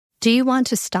Do you want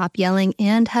to stop yelling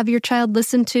and have your child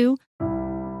listen to?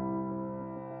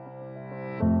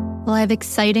 Well, I have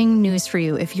exciting news for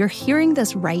you. If you're hearing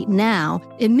this right now,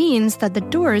 it means that the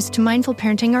doors to mindful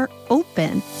parenting are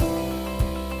open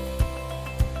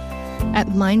at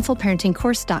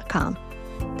mindfulparentingcourse.com.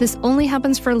 This only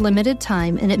happens for a limited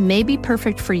time, and it may be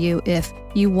perfect for you if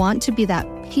you want to be that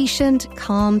patient,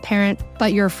 calm parent,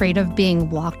 but you're afraid of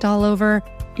being walked all over.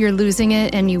 You're losing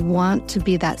it, and you want to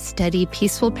be that steady,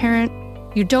 peaceful parent.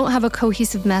 You don't have a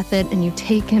cohesive method, and you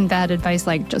take in bad advice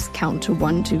like just count to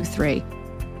 1, 2, 3.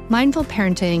 Mindful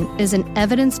parenting is an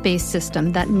evidence-based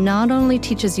system that not only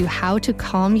teaches you how to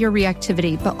calm your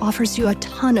reactivity, but offers you a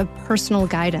ton of personal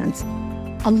guidance.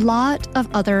 A lot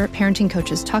of other parenting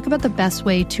coaches talk about the best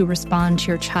way to respond to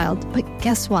your child, but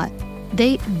guess what?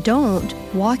 They don't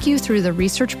walk you through the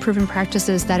research-proven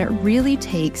practices that it really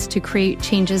takes to create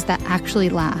changes that actually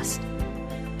last.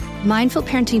 Mindful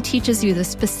parenting teaches you the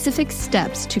specific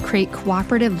steps to create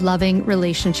cooperative, loving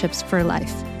relationships for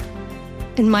life.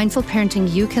 In mindful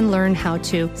parenting, you can learn how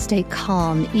to stay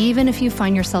calm, even if you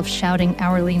find yourself shouting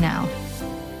hourly now.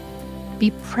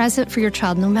 Be present for your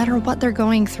child no matter what they're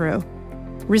going through.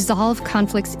 Resolve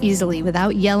conflicts easily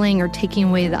without yelling or taking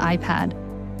away the iPad.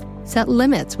 Set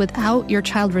limits without your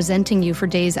child resenting you for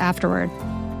days afterward.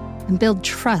 And build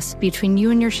trust between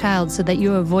you and your child so that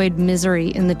you avoid misery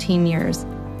in the teen years.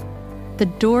 The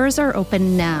doors are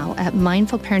open now at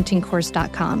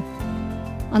mindfulparentingcourse.com.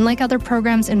 Unlike other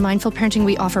programs in mindful parenting,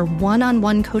 we offer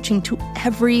one-on-one coaching to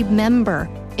every member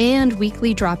and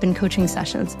weekly drop-in coaching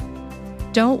sessions.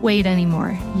 Don't wait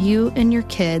anymore. You and your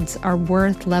kids are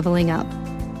worth leveling up.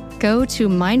 Go to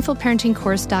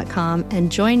mindfulparentingcourse.com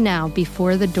and join now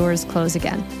before the doors close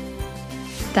again.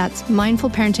 That's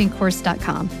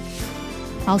mindfulparentingcourse.com.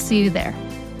 I'll see you there.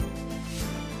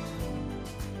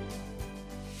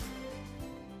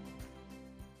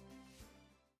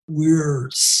 We're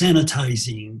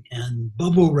sanitizing and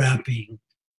bubble wrapping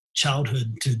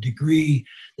childhood to a degree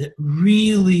that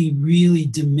really, really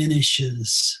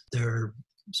diminishes their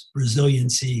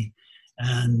resiliency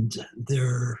and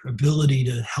their ability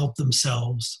to help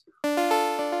themselves.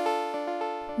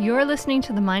 You're listening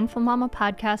to the Mindful Mama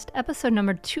podcast, episode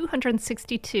number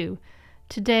 262.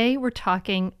 Today, we're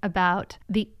talking about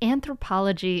the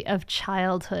anthropology of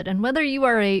childhood and whether you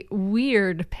are a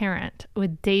weird parent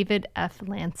with David F.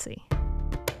 Lancy.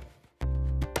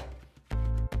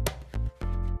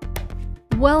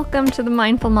 Welcome to the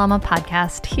Mindful Mama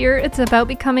podcast. Here, it's about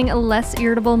becoming a less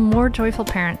irritable, more joyful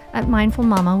parent. At Mindful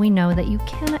Mama, we know that you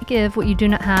cannot give what you do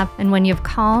not have, and when you have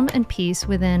calm and peace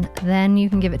within, then you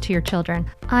can give it to your children.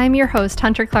 I'm your host,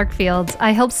 Hunter Clark Fields.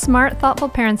 I help smart, thoughtful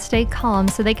parents stay calm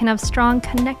so they can have strong,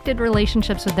 connected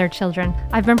relationships with their children.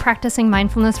 I've been practicing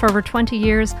mindfulness for over 20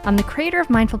 years. I'm the creator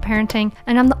of Mindful Parenting,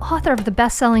 and I'm the author of the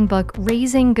best-selling book,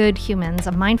 Raising Good Humans,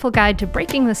 a mindful guide to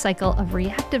breaking the cycle of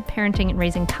reactive parenting and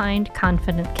raising kind,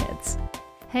 confident kids.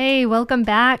 Hey, welcome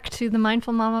back to the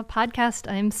Mindful Mama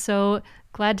podcast. I'm so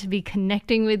glad to be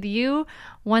connecting with you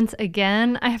once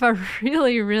again. I have a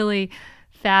really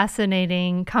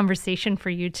fascinating conversation for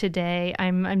you today.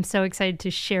 I'm so excited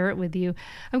to share it with you.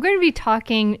 I'm going to be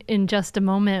talking in just a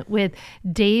moment with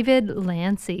David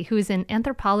Lancy, who is an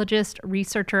anthropologist,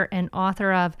 researcher, and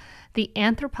author of The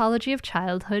Anthropology of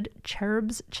Childhood,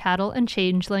 Cherubs, Chattel, and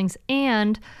Changelings,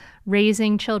 and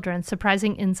Raising Children,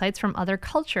 Surprising Insights from Other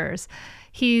Cultures.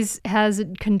 He has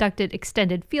conducted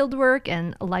extended fieldwork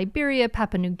in Liberia,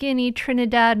 Papua New Guinea,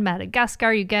 Trinidad,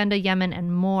 Madagascar, Uganda, Yemen,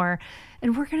 and more.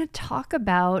 And we're going to talk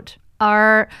about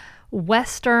our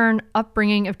Western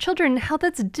upbringing of children, how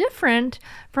that's different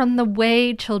from the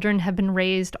way children have been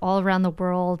raised all around the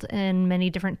world in many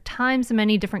different times and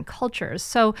many different cultures.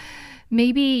 So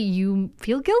maybe you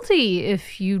feel guilty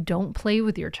if you don't play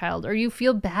with your child, or you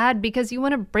feel bad because you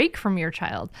want to break from your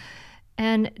child.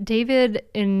 And David,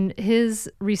 in his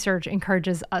research,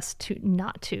 encourages us to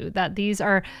not to, that these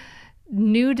are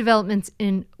new developments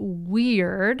in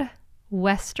weird,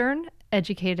 Western,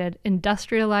 educated,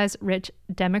 industrialized, rich,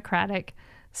 democratic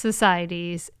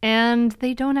societies, and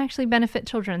they don't actually benefit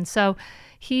children. So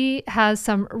he has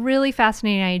some really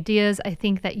fascinating ideas. I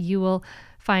think that you will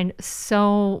find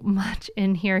so much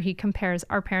in here. He compares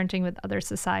our parenting with other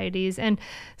societies, and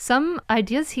some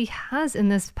ideas he has in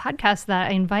this podcast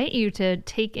that I invite you to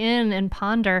take in and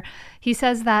ponder. He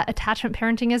says that attachment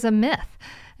parenting is a myth,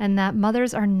 and that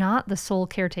mothers are not the sole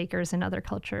caretakers in other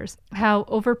cultures. How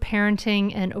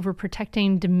overparenting and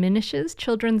overprotecting diminishes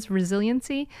children's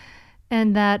resiliency,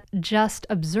 and that just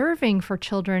observing for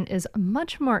children is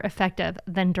much more effective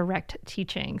than direct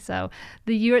teaching. So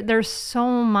there's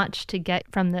so much to get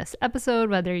from this episode,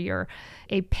 whether you're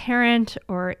a parent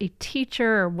or a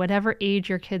teacher or whatever age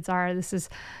your kids are. This is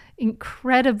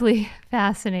incredibly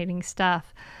fascinating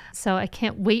stuff. So I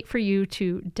can't wait for you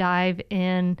to dive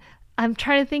in. I'm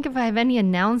trying to think if I have any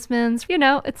announcements.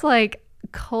 It's like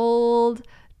cold,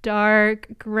 dark,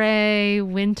 gray,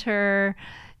 winter.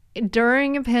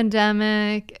 During a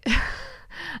pandemic,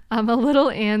 I'm a little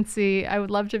antsy. I would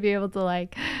love to be able to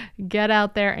get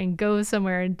out there and go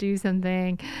somewhere and do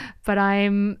something, but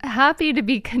I'm happy to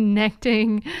be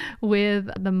connecting with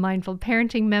the Mindful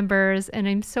Parenting members, and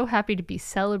I'm so happy to be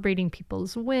celebrating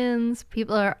people's wins.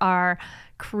 People are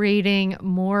creating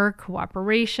more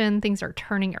cooperation. Things are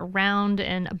turning around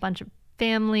in a bunch of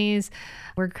families.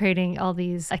 We're creating all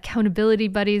these accountability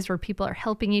buddies where people are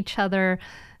helping each other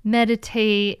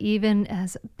meditate, even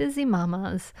as busy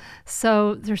mamas.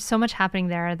 So there's so much happening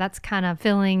there. That's kind of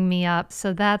filling me up.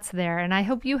 So that's there. And I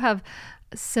hope you have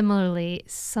similarly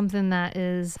something that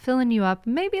is filling you up.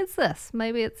 Maybe it's this.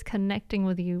 Maybe it's connecting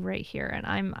with you right here. And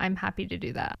I'm happy to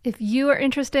do that. If you are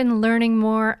interested in learning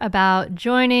more about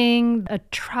joining a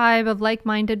tribe of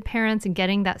like-minded parents and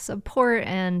getting that support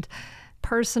and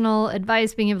personal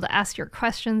advice, being able to ask your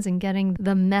questions and getting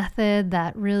the method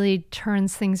that really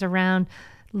turns things around,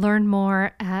 learn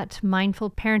more at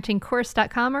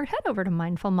mindfulparentingcourse.com or head over to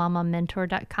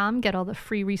mindfulmamamentor.com. Get all the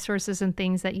free resources and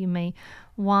things that you may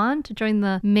want to join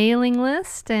the mailing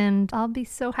list, and I'll be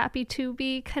so happy to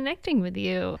be connecting with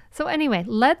you. So anyway,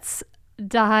 let's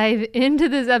dive into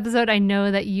this episode. I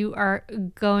know that you are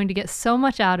going to get so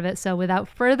much out of it. So without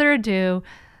further ado,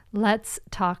 let's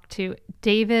talk to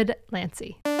David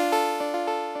Lancy.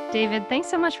 David, thanks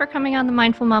so much for coming on the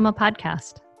Mindful Mama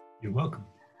podcast. You're welcome.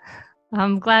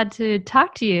 I'm glad to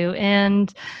talk to you.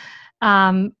 And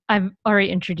I've already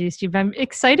introduced you, but I'm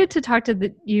excited to talk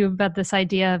to you about this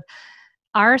idea of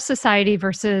our society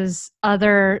versus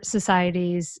other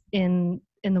societies in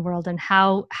the world, and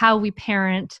how we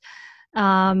parent. We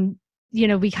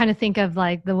kind of think of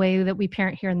the way that we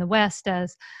parent here in the West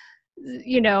as,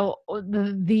 the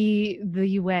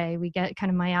way we get kind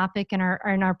of myopic in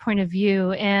our point of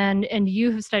view. And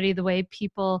you have studied the way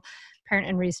people parent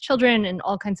and raise children in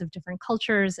all kinds of different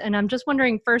cultures. And I'm just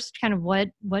wondering first, kind of what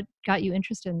got you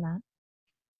interested in that?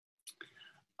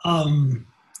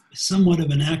 Somewhat of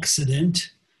an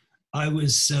accident. I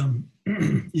was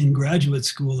in graduate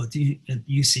school at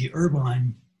UC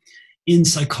Irvine in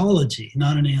psychology,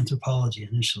 not in anthropology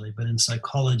initially, but in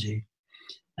psychology.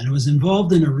 And I was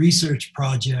involved in a research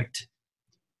project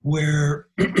where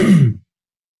we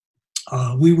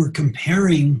were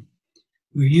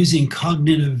using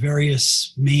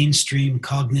various mainstream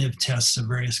cognitive tests of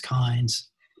various kinds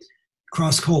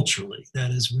cross-culturally.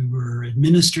 That is, we were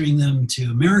administering them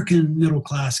to American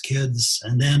middle-class kids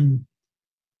and then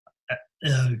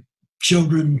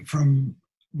children from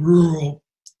rural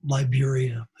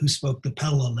Liberia who spoke the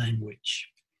Pella language,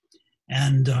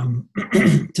 and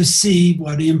to see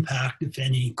what impact, if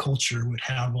any, culture would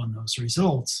have on those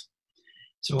results.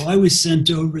 So I was sent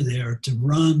over there to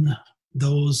run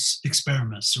those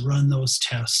experiments, to run those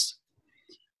tests.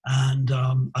 And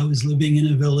I was living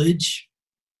in a village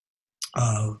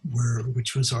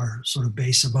which was our sort of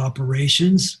base of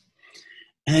operations.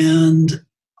 And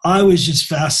I was just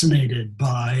fascinated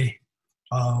by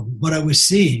what I was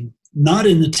seeing, not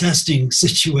in the testing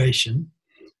situation,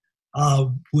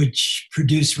 which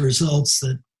produced results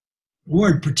that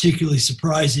weren't particularly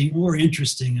surprising or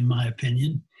interesting in my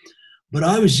opinion. But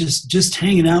I was just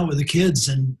hanging out with the kids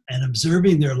and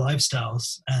observing their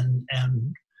lifestyles, and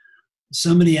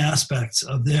so many aspects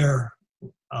of their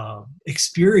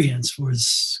experience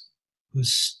was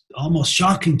almost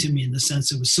shocking to me, in the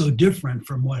sense it was so different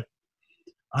from what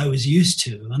I was used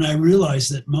to. And I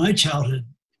realized that my childhood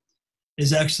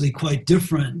is actually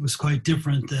was quite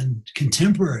different than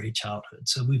contemporary childhood.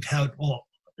 So we've had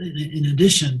in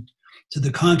addition to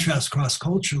the contrast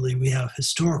cross-culturally, we have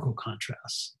historical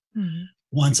contrasts. Mm-hmm.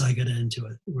 Once I get into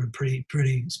it, we're pretty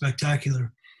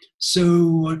spectacular.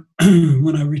 So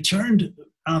when I returned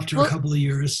after a couple of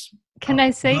years, can I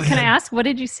ask, what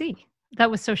did you see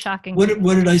that was so shocking? What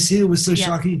did I see that was so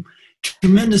shocking?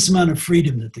 Tremendous amount of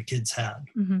freedom that the kids had.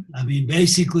 Mm-hmm. I mean,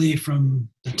 basically from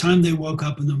the time they woke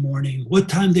up in the morning, what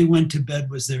time they went to bed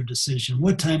was their decision.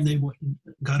 What time they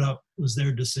got up was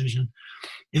their decision.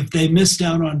 If they missed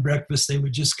out on breakfast, they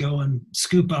would just go and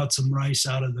scoop out some rice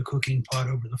out of the cooking pot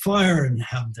over the fire and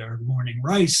have their morning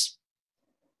rice.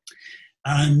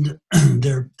 And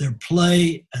their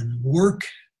play and work,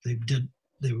 they did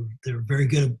they were very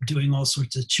good at doing all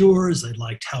sorts of chores. They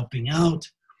liked helping out.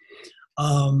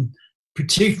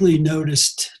 Particularly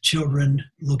noticed children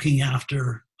looking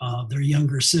after their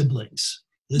younger siblings.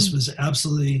 This was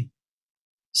absolutely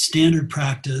standard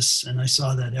practice, and I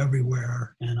saw that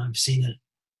everywhere, and I've seen it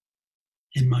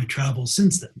in my travels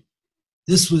since then.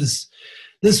 This was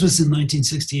in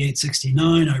 1968,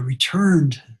 69. I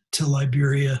returned to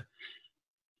Liberia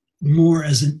more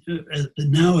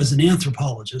now as an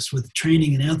anthropologist with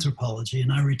training in anthropology,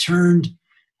 and I returned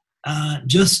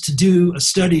just to do a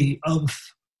study of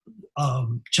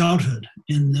childhood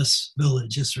in this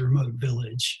village, this remote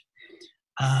village,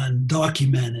 and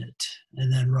document it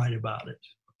and then write about it.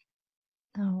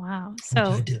 Oh, wow. Which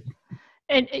So I did.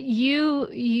 And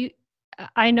you,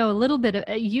 I know a little bit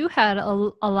of, you had a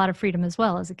lot of freedom as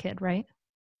well as a kid, right?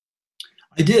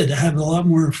 I did. I had a lot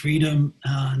more freedom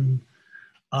and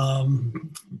a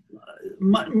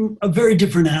very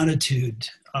different attitude.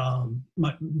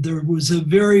 There was a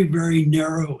very, very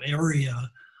narrow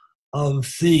area of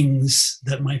things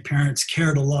that my parents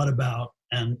cared a lot about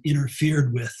and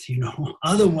interfered with,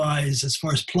 Otherwise, as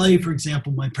far as play, for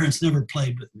example, my parents never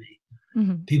played with me.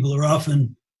 Mm-hmm. People are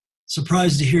often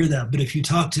surprised to hear that, but if you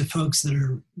talk to folks that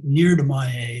are near to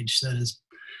my age, that is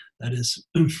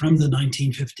from the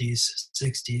 1950s,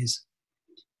 60s,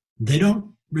 they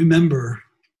don't remember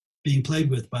being played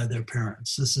with by their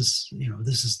parents. This is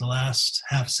the last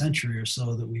half century or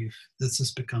so that this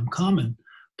has become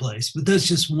commonplace. But that's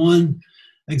just one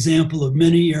example of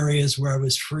many areas where I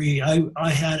was free. I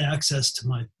had access to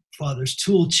my father's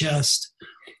tool chest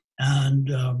and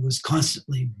was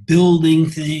constantly building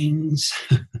things.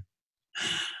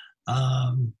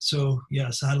 So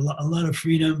yes, I had a lot of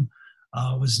freedom.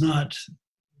 Was not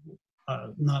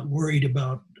worried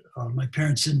about. My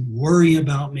parents didn't worry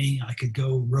about me. I could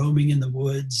go roaming in the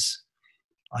woods.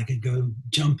 I could go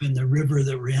jump in the river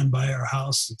that ran by our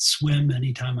house and swim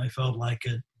anytime I felt like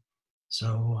it.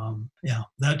 So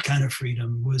that kind of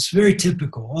freedom was very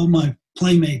typical. All my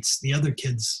playmates, the other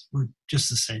kids, were just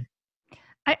the same.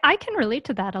 I can relate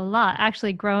to that a lot.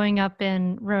 Actually, growing up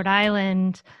in Rhode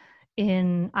Island,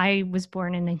 I was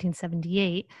born in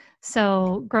 1978.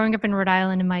 So growing up in Rhode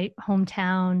Island in my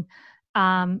hometown,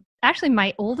 actually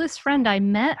my oldest friend, I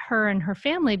met her and her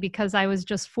family because I was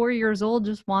just 4 years old,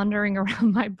 just wandering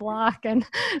around my block and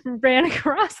ran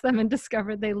across them and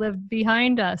discovered they lived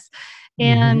behind us.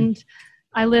 Mm-hmm. And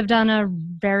I lived on a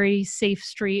very safe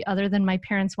street, other than my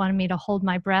parents wanted me to hold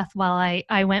my breath while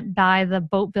I went by the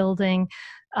boat building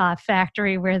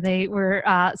factory where they were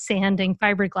sanding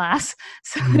fiberglass.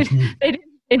 So mm-hmm.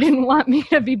 they didn't want me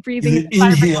to be breathing in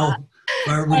inhale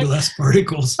fiberglass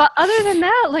particles. But other than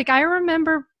that, I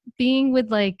remember being with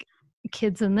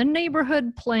kids in the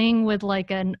neighborhood playing with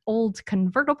an old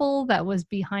convertible that was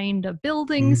behind a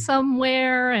building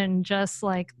somewhere, and just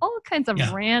all kinds of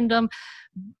random,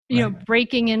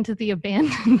 breaking into the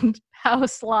abandoned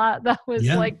house lot that was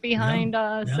behind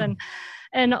us.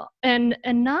 And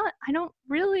not, I don't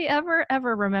really ever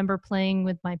remember playing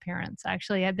with my parents.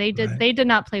 Actually, they did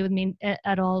not play with me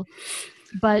at all.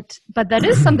 But that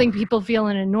is something people feel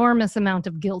an enormous amount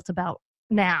of guilt about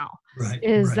now. That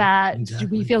exactly. Do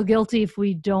we feel guilty if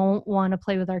we don't want to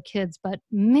play with our kids? But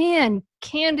man,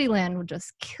 Candyland would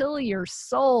just kill your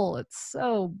soul. It's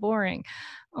so boring.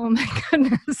 Oh my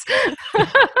goodness.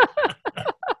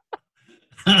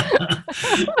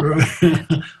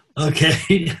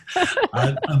 Okay,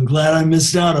 I'm glad I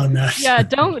missed out on that. Yeah,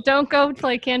 don't go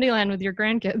play Candyland with your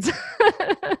grandkids.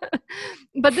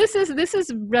 But this is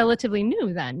relatively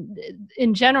new then,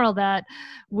 in general, that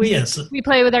we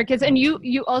play with our kids. And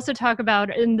you also talk about,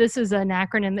 and this is an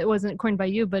acronym that wasn't coined by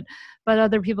you, but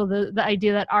other people, the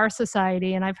idea that our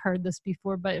society, and I've heard this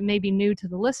before, but it may be new to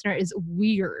the listener, is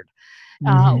weird.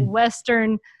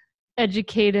 Western,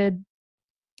 educated,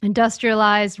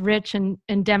 industrialized, rich, and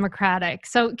democratic.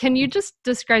 So can you just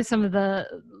describe some of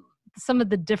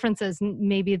the differences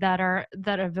maybe that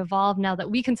have evolved now that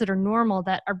we consider normal,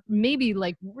 that are maybe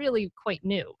really quite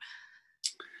new?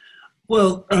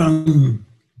 Well,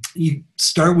 you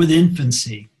start with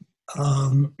infancy.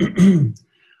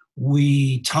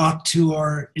 We talk to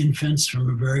our infants from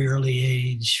a very early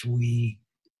age. We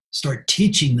start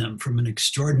teaching them from an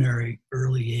extraordinary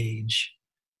early age.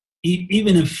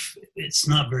 Even if it's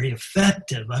not very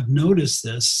effective, I've noticed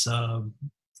this,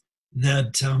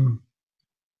 that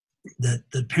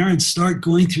the parents start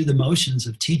going through the motions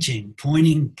of teaching,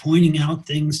 pointing out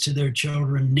things to their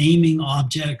children, naming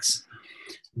objects,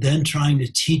 then trying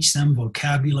to teach them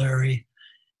vocabulary.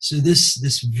 So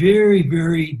this very,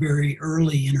 very, very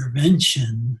early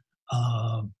intervention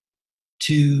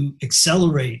to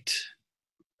accelerate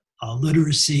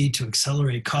literacy, to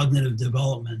accelerate cognitive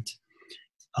development,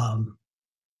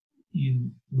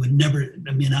 you would never,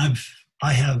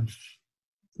 I have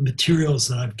materials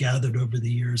that I've gathered over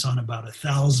the years on about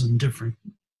 1,000 different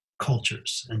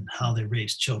cultures and how they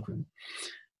raise children.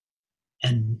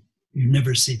 And you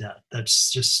never see that. That's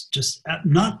just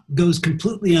not goes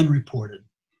completely unreported.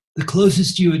 The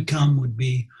closest you would come would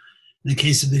be in the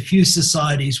case of a few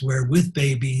societies where with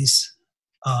babies,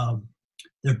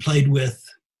 they're played with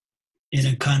in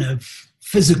a kind of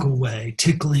physical way,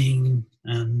 tickling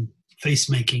and face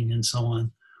making and so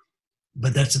on.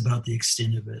 But that's about the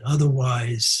extent of it.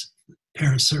 Otherwise,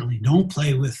 parents certainly don't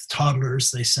play with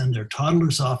toddlers. They send their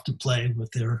toddlers off to play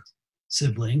with their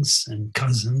siblings and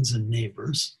cousins and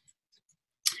neighbors.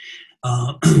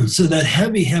 So that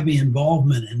heavy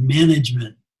involvement and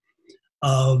management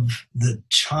of the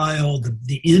child,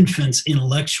 the infant's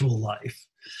intellectual life.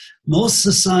 Most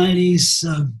societies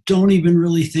don't even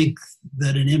really think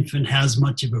that an infant has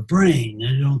much of a brain.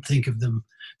 They don't think of them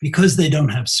because they don't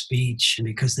have speech and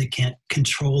because they can't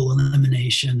control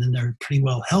elimination and they're pretty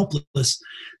well helpless.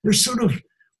 They're sort of,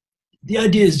 the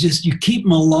idea is just you keep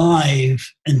them alive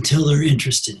until they're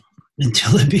interesting,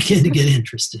 until they begin to get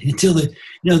interesting, until they,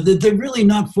 they're really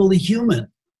not fully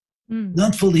human.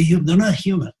 Not fully human. They're not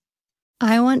human.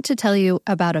 I want to tell you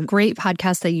about a great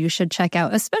podcast that you should check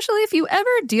out, especially if you ever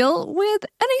deal with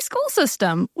any school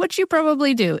system, which you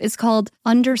probably do. It's called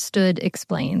Understood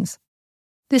Explains.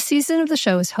 This season of the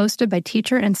show is hosted by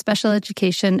teacher and special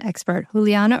education expert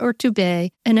Juliana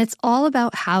Urtubey, and it's all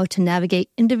about how to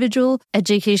navigate individual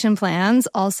education plans,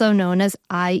 also known as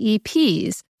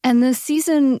IEPs. And this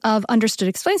season of Understood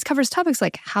Explains covers topics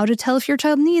like how to tell if your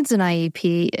child needs an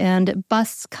IEP and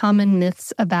busts common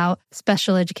myths about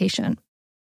special education.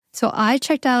 So I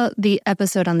checked out the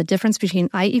episode on the difference between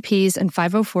IEPs and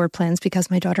 504 plans because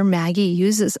my daughter Maggie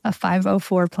uses a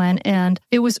 504 plan, and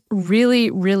it was really,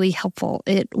 really helpful.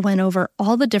 It went over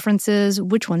all the differences,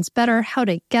 which one's better, how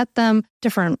to get them,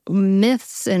 different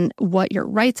myths and what your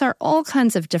rights are, all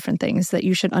kinds of different things that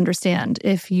you should understand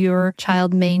if your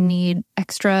child may need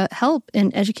extra help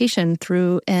in education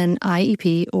through an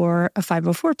IEP or a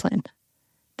 504 plan.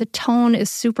 The tone is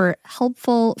super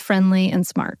helpful, friendly, and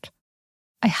smart.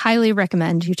 I highly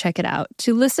recommend you check it out.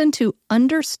 To listen to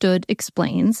Understood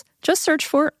Explains, just search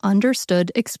for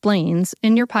Understood Explains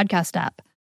in your podcast app.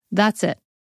 That's it.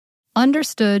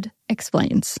 Understood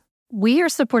Explains. We are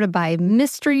supported by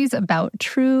Mysteries About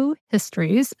True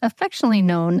Histories, affectionately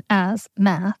known as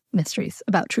Math Mysteries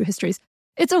About True Histories.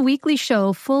 It's a weekly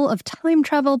show full of time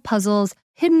travel puzzles,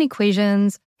 hidden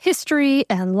equations, history,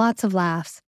 and lots of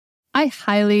laughs. I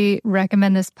highly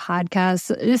recommend this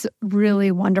podcast. It's really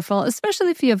wonderful,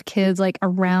 especially if you have kids like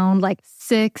around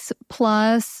 6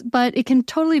 plus, but it can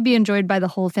totally be enjoyed by the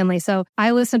whole family. So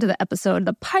I listened to the episode,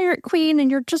 The Pirate Queen,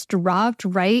 and you're just dropped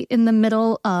right in the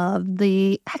middle of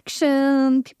the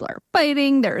action. People are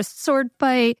fighting, there's a sword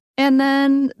fight. And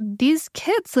then these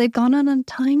kids, they've gone on a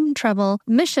time travel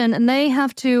mission and they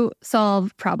have to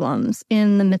solve problems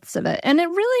in the midst of it. And it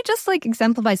really just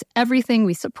exemplifies everything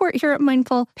we support here at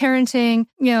Mindful Parenting.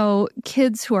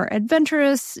 Kids who are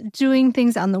adventurous, doing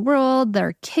things out in the world,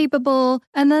 they're capable.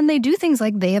 And then they do things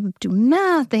like they have to do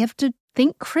math, they have to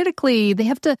think critically, they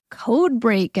have to code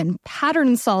break and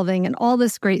pattern solving and all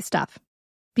this great stuff.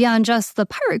 Beyond just the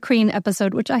Pirate Queen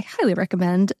episode, which I highly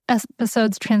recommend,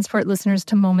 episodes transport listeners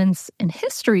to moments in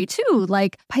history, too,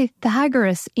 like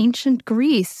Pythagoras, ancient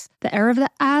Greece, the era of the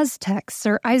Aztecs,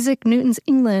 Sir Isaac Newton's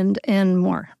England, and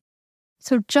more.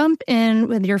 So jump in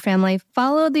with your family,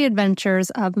 follow the adventures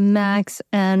of Max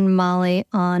and Molly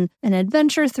on an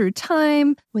adventure through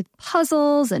time with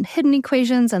puzzles and hidden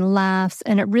equations and laughs,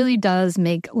 and it really does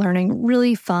make learning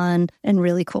really fun and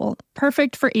really cool.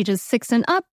 Perfect for ages 6 and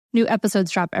up. New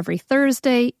episodes drop every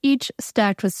Thursday, each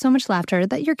stacked with so much laughter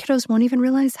that your kiddos won't even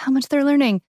realize how much they're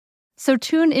learning. So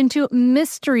tune into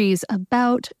Mysteries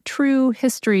About True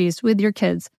Histories with your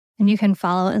kids, and you can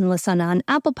follow and listen on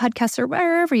Apple Podcasts or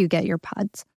wherever you get your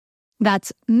pods.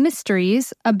 That's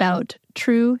Mysteries About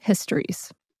True Histories.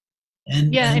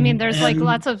 There's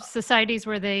lots of societies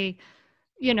where they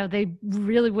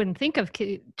really wouldn't think of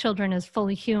children as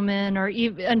fully human, or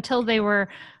even until they were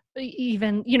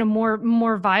even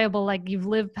more viable, like you've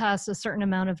lived past a certain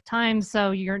amount of time,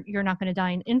 so you're not going to die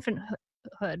in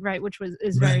infanthood, right? Which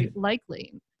is very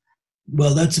likely.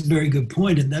 Well, that's a very good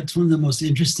point, and that's one of the most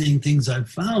interesting things I've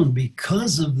found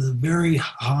because of the very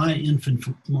high infant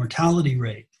mortality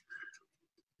rate.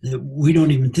 That we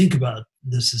don't even think about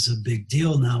this as a big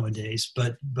deal nowadays,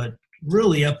 but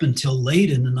really up until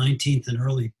late in the 19th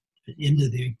and into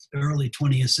the early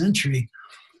 20th century,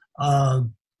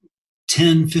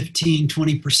 10, 15,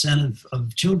 20%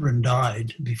 of children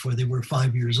died before they were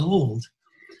 5 years old.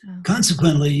 Oh.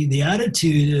 Consequently, the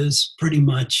attitude is pretty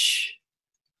much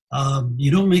you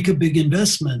don't make a big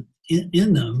investment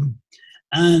in them.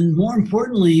 And more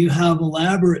importantly, you have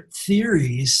elaborate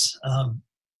theories.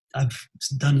 I've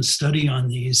done a study on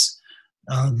these.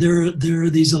 There are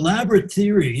these elaborate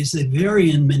theories. They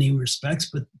vary in many respects,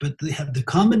 but they have the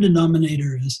common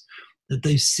denominator is that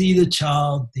they see the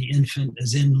child, the infant,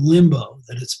 as in limbo,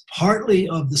 that it's partly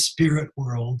of the spirit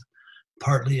world,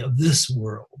 partly of this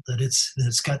world, that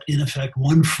it's got, in effect,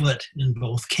 one foot in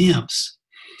both camps.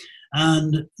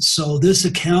 And so this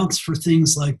accounts for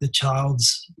things like the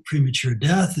child's premature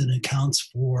death, and accounts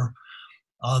for,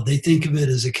 they think of it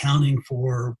as accounting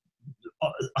for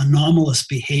anomalous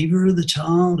behavior of the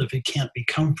child. If it can't be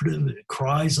comforted, it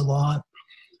cries a lot.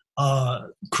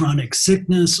 Chronic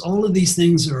sickness, all of these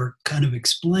things are kind of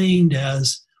explained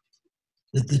as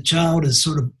that the child is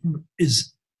sort of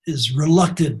is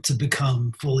reluctant to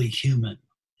become fully human,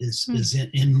 is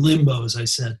in limbo, as I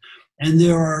said. And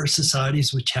there are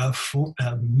societies which have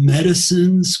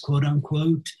medicines, quote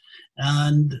unquote,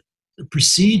 and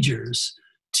procedures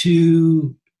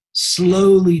to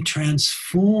slowly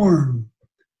transform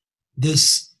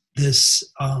this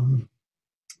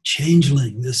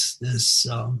changeling, this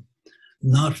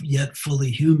not yet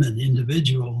fully human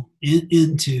individual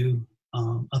into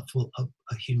a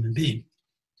human being.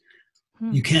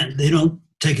 You can't. They don't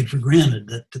take it for granted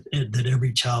that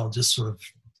every child just sort of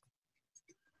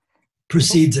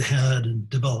proceeds ahead and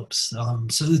develops.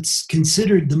 So it's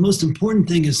considered the most important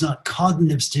thing is not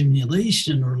cognitive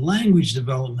stimulation or language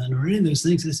development or any of those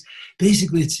things. It's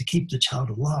to keep the child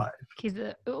alive.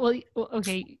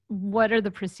 Okay. What are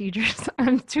the procedures?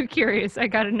 I'm too curious. I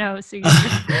got to know. So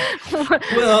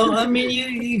well, I mean,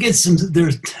 you get some.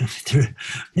 There,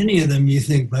 many of them. You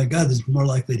think, my God, it's more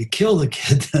likely to kill the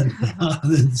kid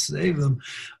than save them.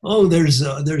 Oh, there's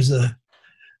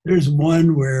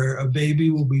one where a baby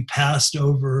will be passed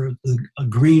over a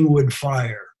greenwood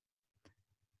fire.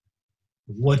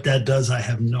 What that does, I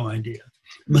have no idea.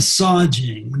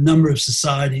 Massaging. A number of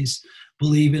societies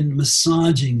believe in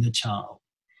massaging the child.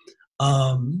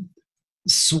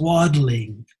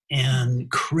 Swaddling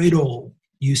and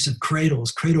use of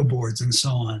cradles, cradle boards, and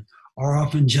so on, are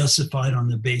often justified on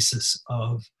the basis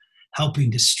of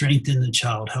helping to strengthen the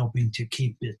child, helping to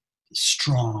keep it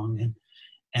strong,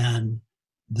 and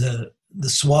the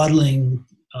swaddling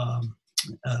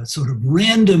sort of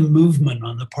random movement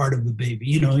on the part of the baby.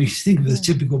 You think of a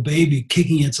typical baby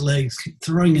kicking its legs,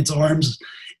 throwing its arms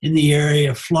in the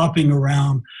area, flopping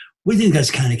around. We think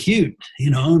that's kind of cute,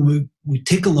 and we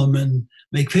tickle them and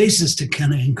make faces to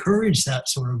kind of encourage that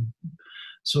sort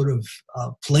of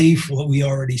playful, what we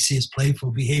already see as playful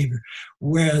behavior.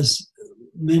 Whereas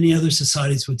many other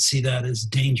societies would see that as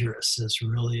dangerous, as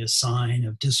really a sign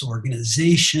of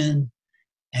disorganization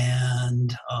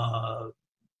and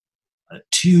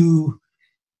too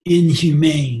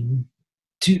inhumane,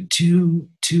 too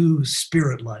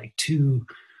spirit-like, too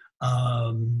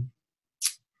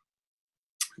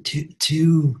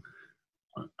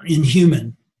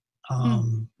inhuman.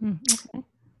 Okay.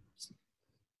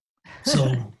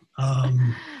 So, all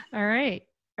right.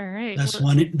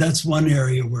 That's one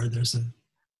area where there's a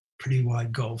pretty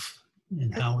wide gulf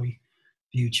in how we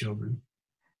view children.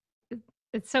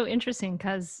 It's so interesting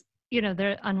because,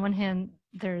 there, on one hand,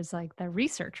 there's like the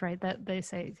research, right? That they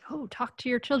say, talk to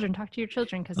your children,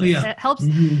 because it helps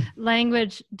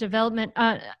language development.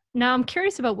 Now I'm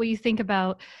curious about what you think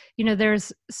about,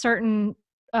 there's certain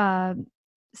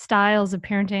styles of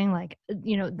parenting, like,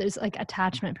 there's like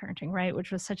attachment parenting, right?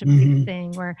 Which was such a big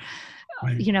thing where,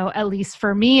 right. At least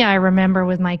for me, I remember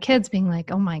with my kids being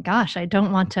like, oh my gosh, I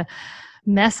don't want to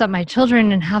mess up my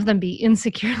children and have them be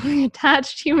insecurely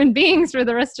attached human beings for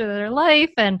the rest of their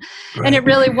life. And it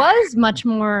really was much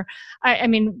more, I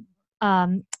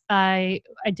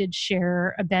did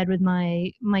share a bed with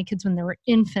my kids when they were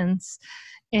infants.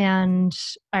 And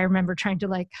I remember trying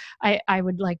to I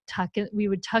would we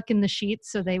would tuck in the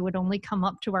sheets so they would only come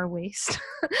up to our waist.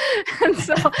 And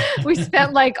so we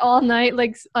spent all night,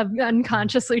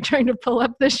 unconsciously trying to pull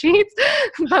up the sheets,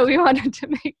 but we wanted to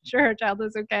make sure our child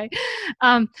was okay.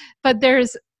 But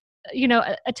there's,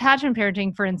 attachment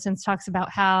parenting, for instance, talks about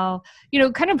how,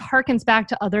 kind of harkens back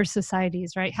to other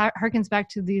societies, right? Harkens back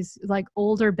to these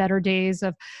older, better days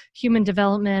of human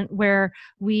development where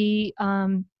we,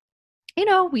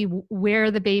 we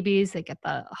wear the babies, they get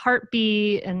the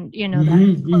heartbeat and, that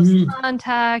Mm-hmm, close mm-hmm.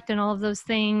 contact and all of those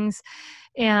things.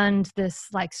 And this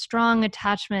like strong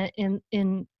attachment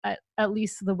in at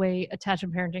least the way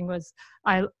attachment parenting was,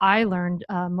 I learned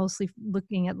mostly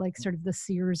looking at like sort of the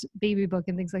Sears baby book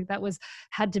and things like that, was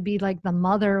had to be like the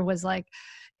mother was like,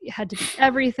 had to be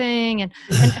everything. And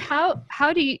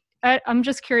how do you, I'm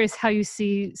just curious how you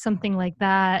see something like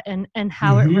that and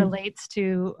how it Mm-hmm. relates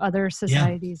to other Yeah.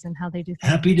 societies and how they do things.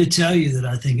 Happy to tell you that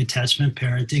I think attachment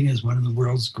parenting is one of the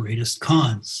world's greatest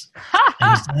cons.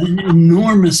 And it's an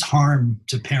enormous harm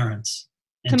to parents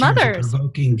in To terms of mothers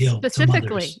provoking guilt to specifically.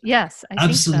 mothers. Yes, I think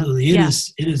so. Absolutely. Yeah.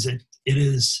 It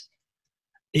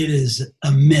is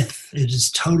a myth. It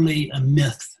is totally a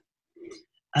myth.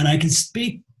 And I can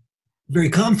speak very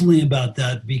confidently about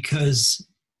that because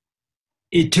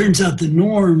it turns out the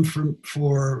norm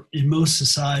for in most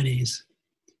societies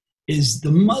is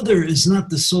the mother is not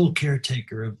the sole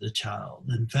caretaker of the child.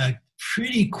 In fact,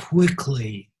 pretty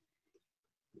quickly,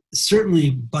 certainly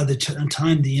by the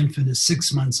time the infant is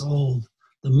 6 months old,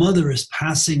 the mother is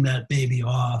passing that baby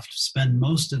off to spend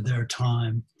most of their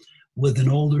time with an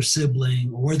older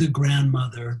sibling or the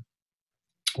grandmother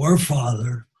or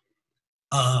father,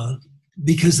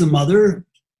 because the mother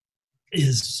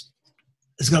has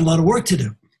got a lot of work to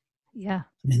do. Yeah.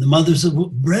 I mean, the mother's a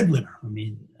breadwinner.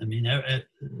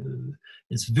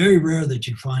 It's very rare that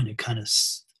you find a kind of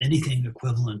anything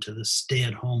equivalent to the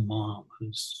stay-at-home mom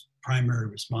whose primary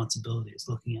responsibility is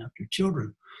looking after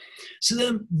children. So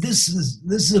then this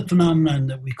is a phenomenon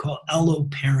that we call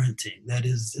alloparenting. That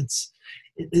is,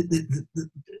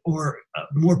 or a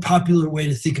more popular way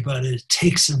to think about it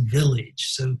takes a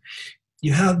village. So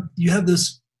you have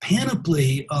this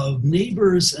panoply of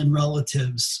neighbors and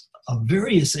relatives of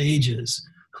various ages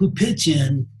who pitch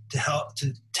in to help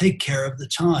to take care of the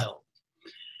child.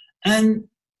 And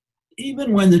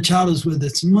even when the child is with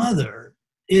its mother,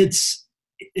 when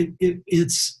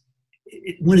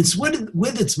it's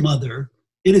with its mother,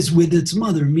 it is with its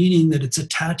mother, meaning that it's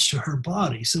attached to her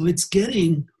body. So it's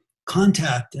getting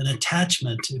contact and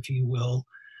attachment, if you will,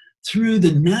 through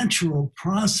the natural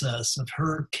process of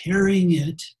her carrying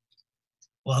it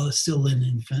while it's still an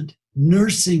infant,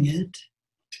 nursing it,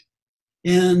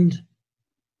 and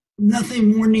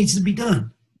nothing more needs to be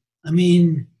done. I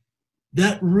mean,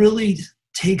 that really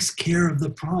takes care of the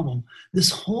problem.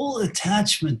 This whole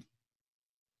attachment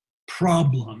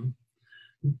problem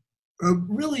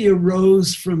really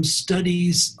arose from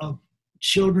studies of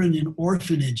children in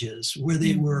orphanages where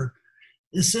they were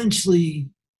essentially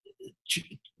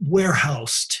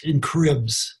warehoused in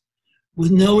cribs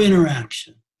with no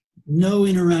interaction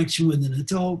with an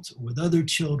adult or with other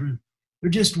children.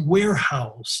 They're just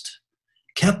warehoused,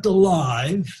 kept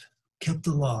alive,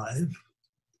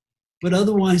 but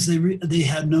otherwise they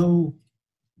had little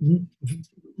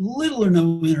or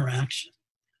no interaction.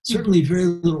 Certainly very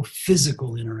little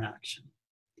physical interaction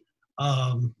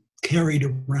carried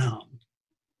around.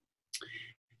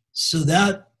 So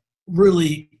that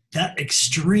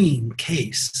extreme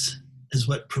case is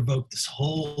what provoked this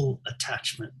whole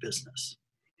attachment business.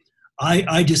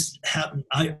 I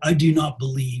do not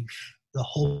believe the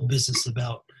whole business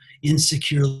about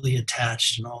insecurely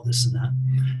attached and all this and that.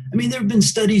 I mean, there have been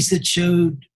studies that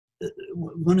showed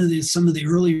some of the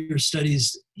earlier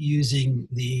studies using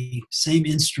the same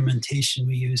instrumentation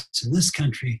we use in this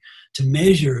country to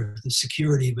measure the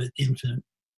security of an infant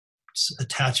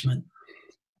attachment.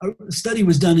 A study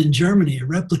was done in Germany, it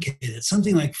replicated.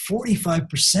 Something like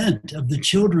 45% of the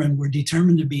children were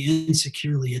determined to be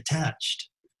insecurely attached.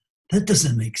 That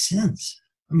doesn't make sense.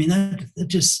 I mean,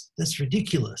 that's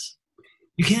ridiculous.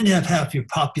 You can't have half your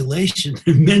population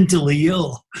mentally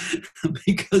ill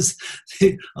because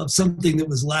of something that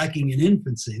was lacking in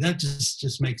infancy. That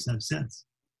just makes no sense.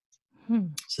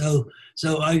 So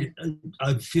I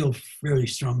feel very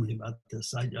strongly about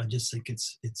this. I just think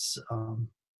it's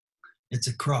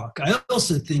a crock. I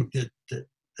also think that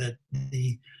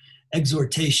the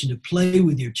exhortation to play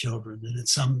with your children,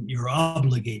 that you're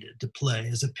obligated to play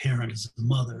as a parent, as a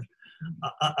mother.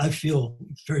 I feel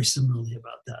very similarly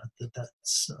about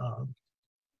that's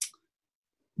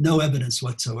no evidence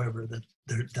whatsoever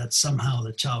that somehow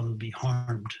the child will be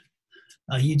harmed.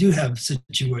 You do have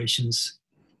situations.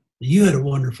 You had a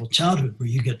wonderful childhood where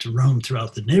you get to roam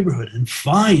throughout the neighborhood and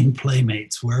find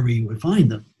playmates wherever you would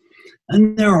find them.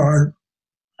 And there are,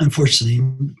 unfortunately,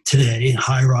 today,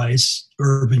 high-rise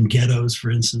urban ghettos,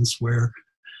 for instance, where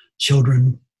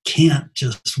children can't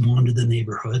just wander the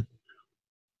neighborhood.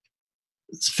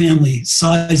 Family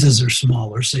sizes are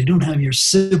smaller, so you don't have your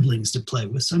siblings to play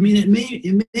with. So, I mean,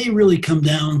 it may really come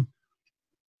down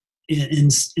in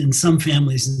some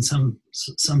families, in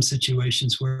some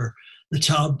situations where the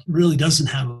child really doesn't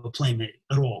have a playmate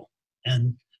at all.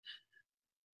 And,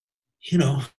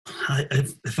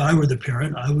 if I were the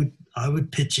parent, I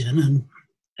would pitch in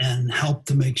and help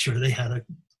to make sure they had a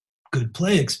good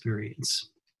play experience.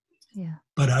 Yeah.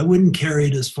 But I wouldn't carry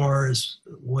it as far as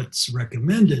what's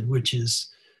recommended, which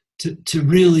is to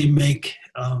really make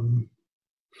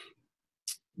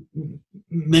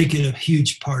it a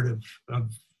huge part of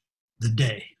the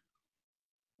day.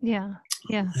 Yeah.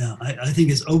 Yeah. Yeah. I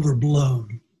think it's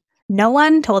overblown. No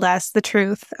one told us the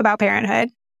truth about parenthood.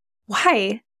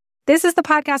 Why? This is the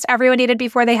podcast everyone needed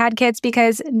before they had kids,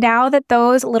 because now that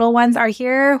those little ones are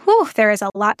here, there is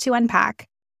a lot to unpack.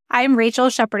 I'm Rachel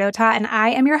Shepardota, and I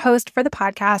am your host for the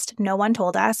podcast No One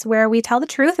Told Us, where we tell the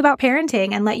truth about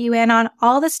parenting and let you in on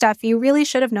all the stuff you really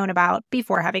should have known about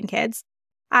before having kids.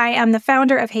 I am the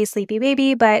founder of Hey Sleepy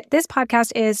Baby, but this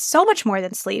podcast is so much more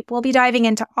than sleep. We'll be diving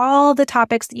into all the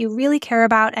topics that you really care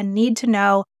about and need to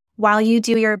know while you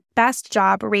do your best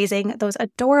job raising those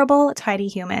adorable, tiny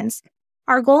humans.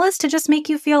 Our goal is to just make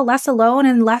you feel less alone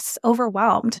and less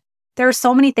overwhelmed. There are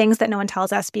so many things that no one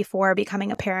tells us before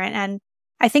becoming a parent, and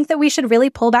I think that we should really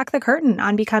pull back the curtain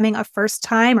on becoming a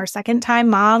first-time or second-time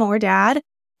mom or dad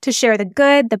to share the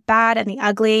good, the bad, and the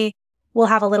ugly. We'll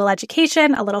have a little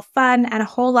education, a little fun, and a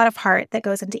whole lot of heart that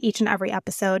goes into each and every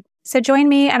episode. So join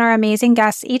me and our amazing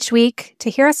guests each week to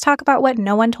hear us talk about what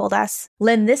no one told us.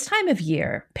 Lynn, this time of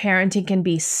year, parenting can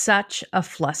be such a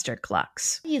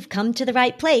flusterclux. You've come to the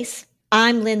right place.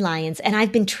 I'm Lynn Lyons, and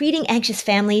I've been treating anxious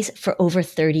families for over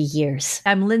 30 years.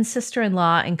 I'm Lynn's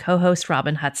sister-in-law and co-host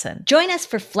Robin Hudson. Join us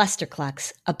for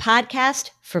Flusterclux, a podcast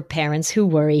for parents who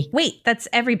worry. Wait, that's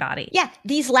everybody. Yeah,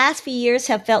 these last few years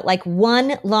have felt like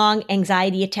one long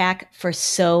anxiety attack for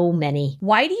so many.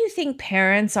 Why do you think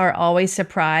parents are always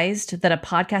surprised that a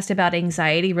podcast about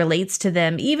anxiety relates to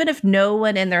them, even if no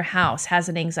one in their house has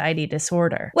an anxiety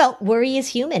disorder? Well, worry is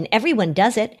human. Everyone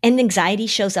does it, and anxiety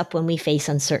shows up when we face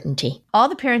uncertainty. All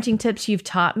the parenting tips you've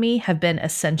taught me have been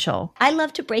essential. I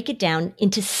love to break it down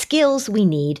into skills we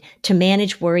need to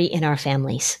manage worry in our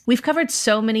families. We've covered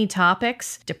so many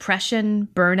topics: depression,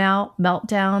 burnout,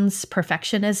 meltdowns,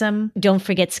 perfectionism. Don't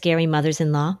forget scary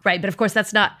mothers-in-law. Right, but of course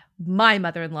that's not my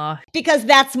mother-in-law. Because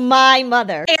that's my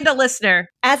mother. And a listener.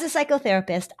 As a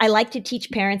psychotherapist, I like to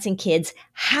teach parents and kids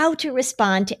how to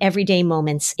respond to everyday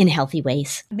moments in healthy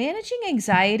ways. Managing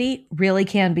anxiety really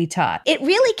can be taught. It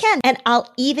really can. And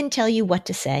I'll even tell you what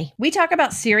to say. We talk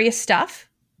about serious stuff,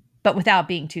 but without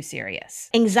being too serious.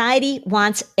 Anxiety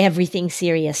wants everything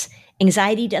serious.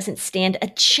 Anxiety doesn't stand a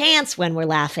chance when we're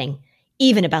laughing,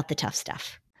 even about the tough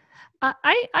stuff.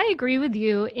 I agree with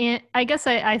you. And I guess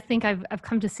I think I've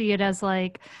come to see it as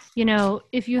like,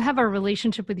 if you have a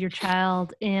relationship with your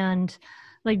child and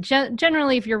like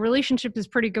generally if your relationship is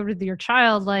pretty good with your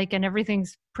child, like, and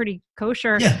everything's pretty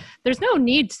kosher, there's no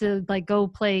need to like go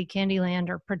play Candyland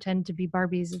or pretend to be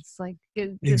Barbies. It's like,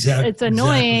 it's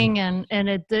annoying. And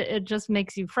it just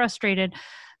makes you frustrated.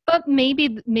 But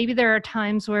maybe there are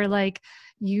times where like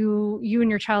you and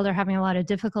your child are having a lot of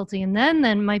difficulty, and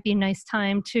then might be a nice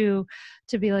time to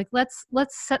be like, let's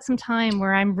set some time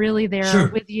where I'm really there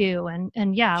with you, and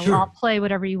I'll play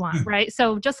whatever you want, right?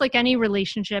 So just like any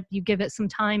relationship, you give it some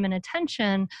time and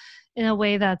attention in a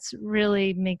way that's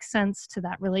really makes sense to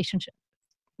that relationship.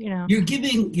 You're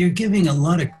giving a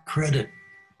lot of credit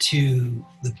to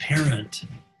the parent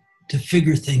to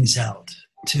figure things out,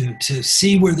 to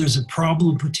see where there's a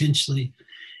problem potentially,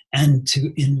 and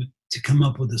to come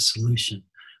up with a solution.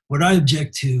 What I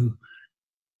object to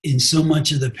in so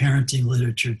much of the parenting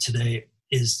literature today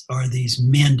are these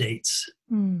mandates.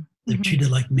 Mm-hmm. They're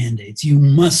treated like mandates. You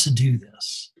must do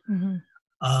this. Mm-hmm.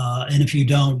 And if you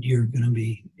don't, you're going to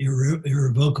be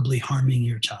irrevocably harming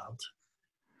your child.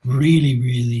 Really,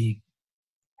 really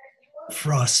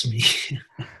frosts me.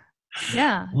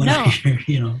 Yeah. when I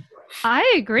hear,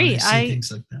 I agree. I see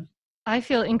things like that. I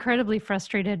feel incredibly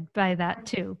frustrated by that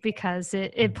too, because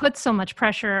it puts so much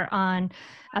pressure on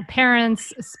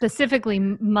parents, specifically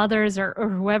mothers or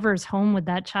whoever's home with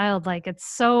that child. Like there's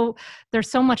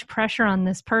so much pressure on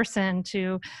this person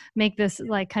to make this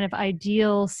like kind of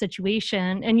ideal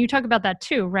situation. And you talk about that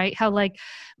too, right? How like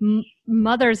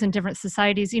mothers in different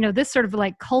societies, this sort of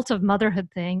like cult of motherhood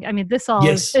thing. I mean, this all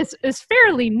is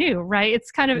fairly new, right?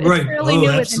 It's kind of it's fairly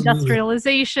new with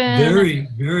industrialization, very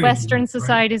Western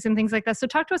societies and things like that. So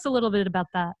talk to us a little bit about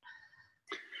that.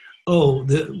 Oh,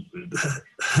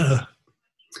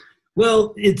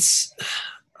 well, it's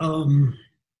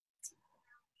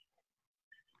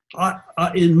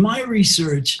in my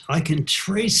research, I can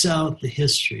trace out the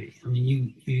history. I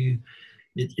mean,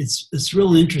 it's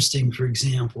real interesting. For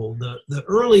example, the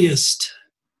earliest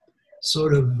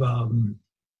sort of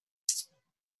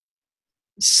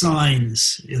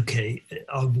signs,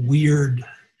 of weird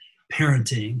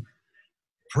parenting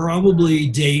probably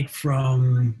date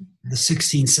from the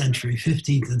 16th century,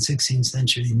 15th and 16th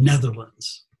century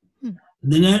Netherlands. And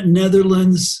the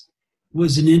Netherlands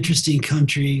was an interesting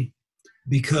country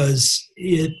because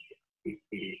it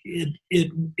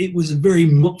was a very,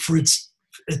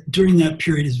 during that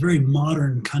period, is a very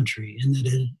modern country in that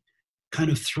it had kind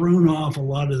of thrown off a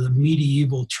lot of the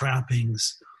medieval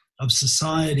trappings of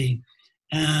society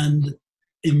and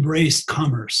embraced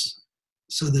commerce.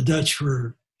 So the Dutch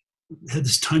had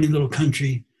this tiny little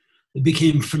country that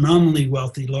became phenomenally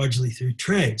wealthy largely through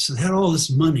trade. So they had all this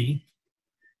money.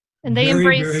 And they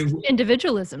embraced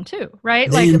individualism too, right?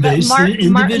 They embraced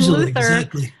Martin Luther,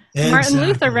 exactly. Martin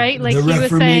Luther, right? Like the he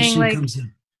Reformation was saying, comes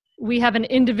in. we have an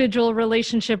individual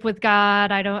relationship with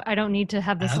God. I don't need to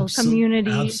have this whole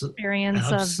community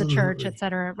experience of the church, et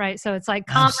cetera. Right. So it's like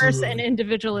commerce and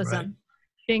individualism. Right.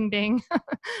 Bing, bing.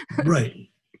 Right.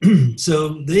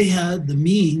 So they had the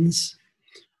means,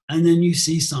 and then you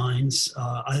see signs.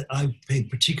 I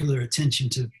paid particular attention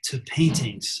to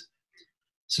paintings.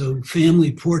 So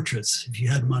family portraits. If you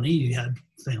had money, you had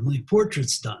family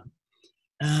portraits done.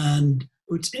 And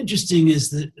what's interesting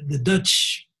is that the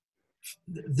Dutch,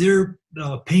 their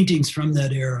paintings from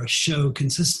that era show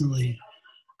consistently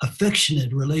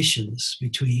affectionate relations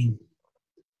between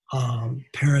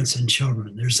parents and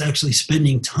children. There's actually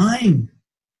spending time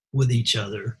with each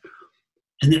other.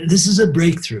 And this is a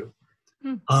breakthrough.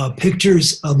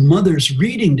 Pictures of mothers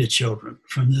reading to children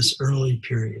from this early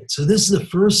period. So this is the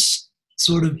first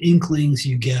sort of inklings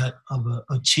you get of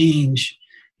a change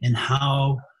in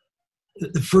how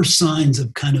the first signs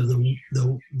of kind of the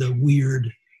weird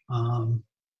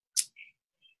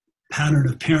pattern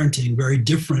of parenting, very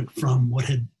different from what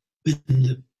had been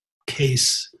the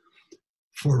case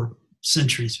for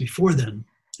centuries before then.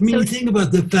 I mean, you think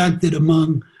about the fact that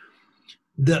among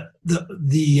the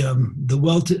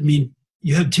wealthy, I mean,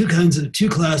 you have two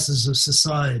classes of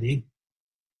society.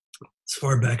 As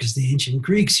far back as the ancient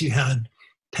Greeks, you had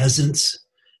peasants,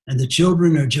 and the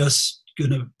children are just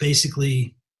going to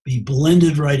basically be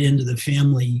blended right into the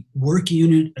family work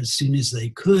unit as soon as they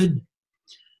could.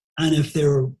 And if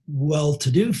they're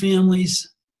well-to-do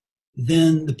families,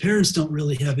 then the parents don't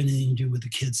really have anything to do with the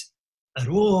kids at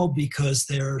all because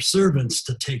they're servants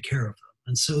to take care of them.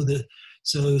 And so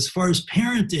as far as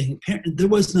parenting, there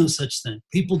was no such thing.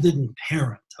 People didn't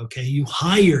parent. Okay, you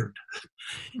hired,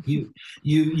 you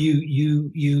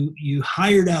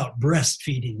hired out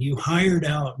breastfeeding. You hired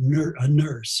out a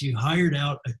nurse. You hired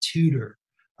out a tutor,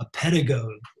 a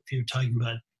pedagogue. If you're talking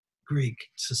about Greek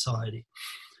society,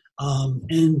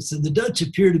 and so the Dutch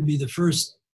appear to be the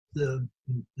first. The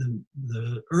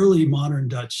early modern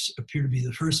Dutch appear to be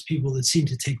the first people that seem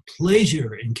to take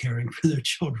pleasure in caring for their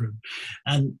children,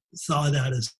 and saw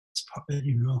that as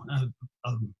an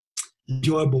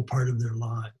enjoyable part of their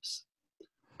lives.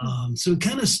 So it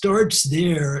kind of starts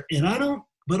there, and I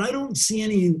don't see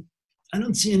any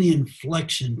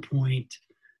inflection point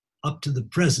up to the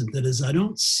present. That is, I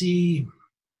don't see.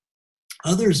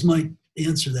 Others might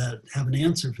have an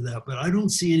answer for that, but I don't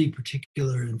see any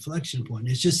particular inflection point.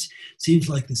 It just seems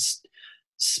like this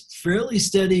fairly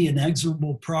steady,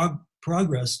 inexorable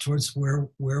progress towards where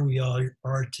we all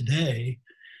are today.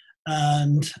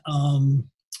 And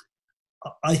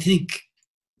I think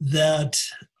that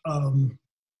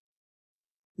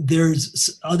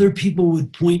there's other people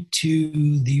would point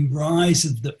to the rise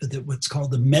of what's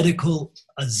called the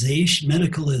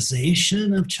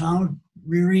medicalization of child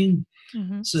rearing.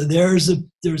 Mm-hmm. So there's a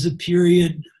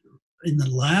period in the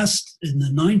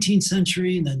 19th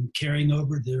century and then carrying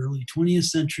over the early 20th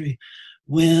century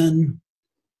when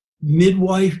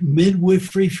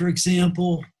midwifery, for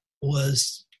example,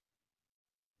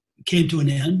 came to an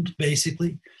end,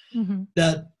 basically. Mm-hmm.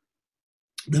 That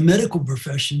the medical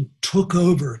profession took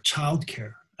over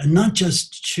childcare, and not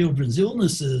just children's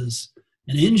illnesses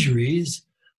and injuries,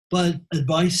 but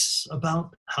advice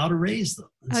about how to raise them.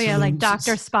 And like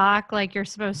Dr. Spock, like you're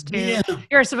supposed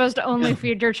to only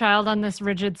feed your child on this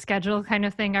rigid schedule kind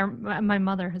of thing. My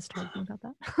mother has told me about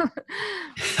that.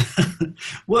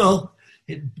 Well,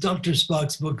 Dr.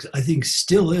 Spock's book, I think,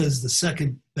 still is the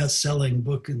second best-selling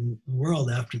book in the world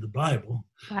after the Bible.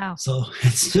 Wow. So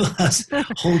it still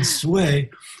holds sway.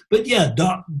 But yeah,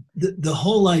 the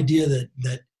whole idea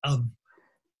that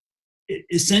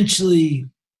essentially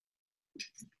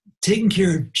taking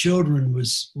care of children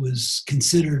was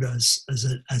considered as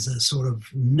a sort of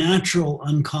natural,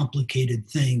 uncomplicated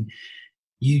thing.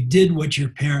 You did what your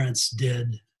parents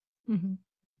did, Mm-hmm.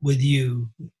 with you,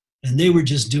 and they were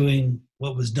just doing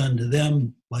what was done to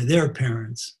them by their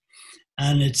parents.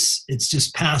 And it's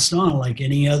just passed on like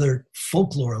any other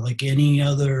folklore, like any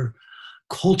other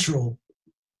cultural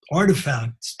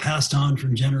artifacts passed on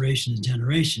from generation to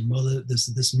generation. Well,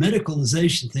 this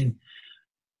medicalization thing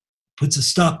puts a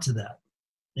stop to that.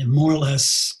 It more or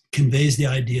less conveys the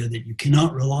idea that you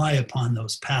cannot rely upon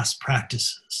those past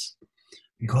practices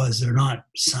because they're not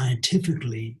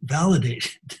scientifically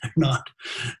validated.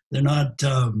 They're not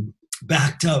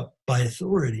backed up by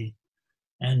authority.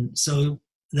 And so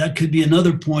that could be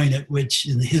another point at which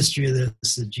in the history of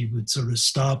this that you would sort of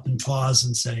stop and pause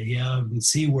and say, yeah, we can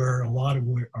see where a lot of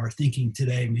our thinking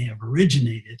today may have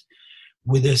originated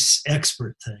with this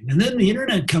expert thing. And then the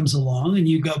internet comes along and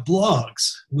you've got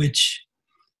blogs, which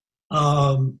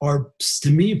are,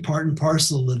 to me, part and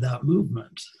parcel of that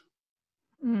movement.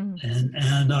 Mm.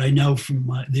 And I know from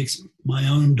my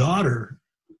own daughter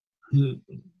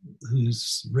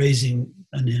who's raising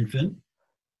an infant,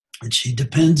 and she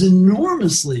depends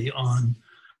enormously on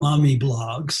mommy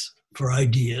blogs for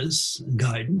ideas and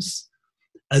guidance,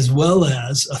 as well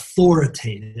as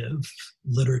authoritative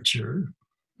literature.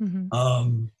 Mm-hmm.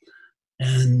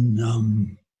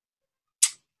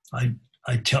 I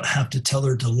have to tell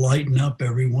her to lighten up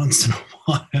every once in a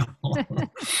while.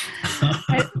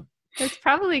 It's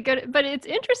probably good, but it's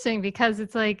interesting because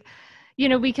it's like, you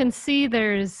know, we can see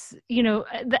there's, you know,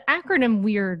 the acronym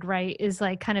WEIRD, right, is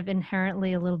like kind of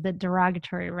inherently a little bit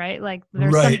derogatory, right? Like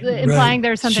there's implying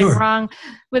there's something wrong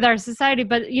with our society.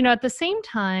 But, you know, at the same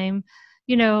time,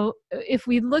 you know, if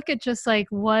we look at just like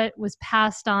what was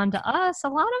passed on to us, a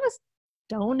lot of us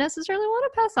don't necessarily want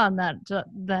to pass on that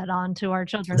on to our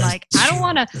children. That's like, I don't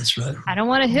want to, that's right. I don't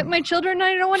want to hit my children.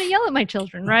 I don't want to yell at my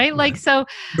children. Right. Like, so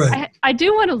I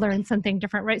do want to learn something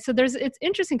different. Right. So it's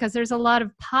interesting because there's a lot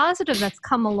of positive that's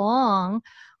come along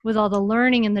with all the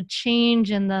learning and the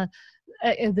change and the,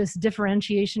 this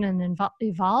differentiation and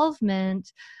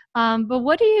evolvement. But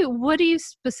what do you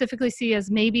specifically see as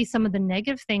maybe some of the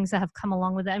negative things that have come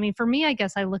along with it? I mean, for me, I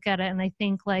guess I look at it and I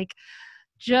think like,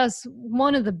 just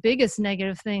one of the biggest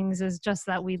negative things is just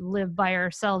that we live by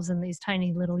ourselves in these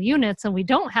tiny little units and we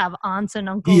don't have aunts and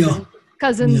uncles and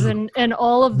cousins and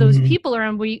all of those people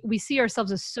around. We see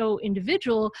ourselves as so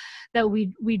individual that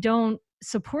we don't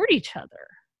support each other.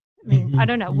 I mean, I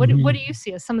don't know. What do you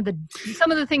see as some of the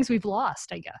things we've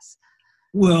lost, I guess?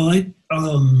 Well,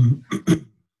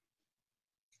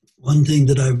 one thing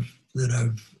that I've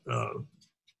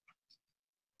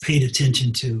paid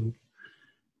attention to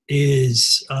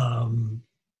is what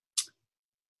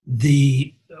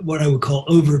I would call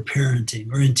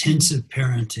overparenting or intensive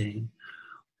parenting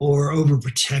or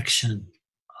overprotection.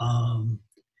 And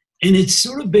it's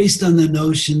sort of based on the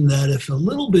notion that if a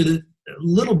little bit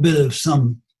of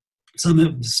something,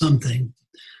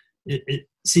 it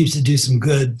seems to do some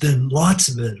good, then lots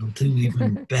of it will do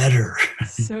even better.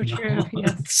 So true.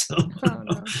 Yes.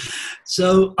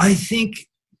 So I think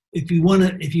if you want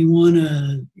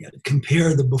to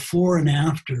compare the before and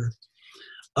after,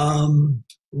 I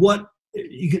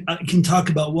can talk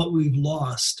about what we've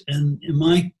lost. And in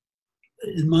my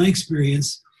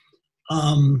experience,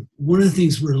 one of the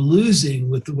things we're losing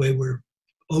with the way we're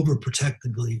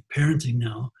overprotectively parenting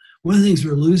now, one of the things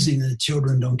we're losing is that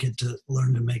children don't get to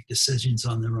learn to make decisions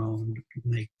on their own,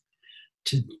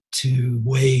 to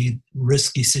weigh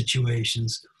risky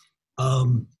situations.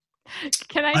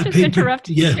 Can I just interrupt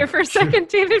here for a second,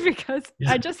 David? Because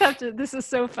I just have to, this is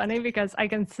so funny because I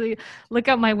can look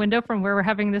out my window from where we're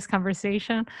having this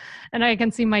conversation and I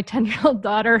can see my 10-year-old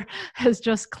daughter has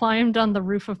just climbed on the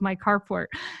roof of my carport.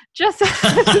 Just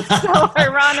it's so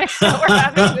ironic that we're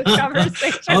having this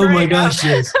conversation. Oh my gosh,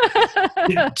 yes.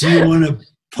 Do you want to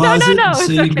pause it? No,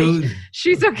 it's okay.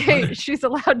 She's okay. She's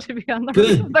allowed to be on the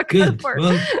roof of the carport.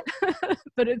 Well,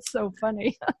 but it's so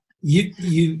funny.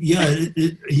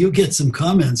 You'll get some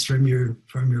comments from your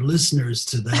listeners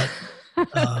to that.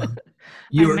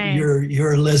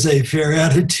 Your laissez-faire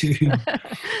attitude,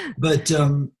 but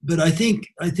I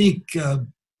think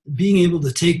being able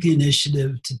to take the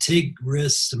initiative, to take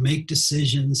risks, to make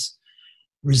decisions,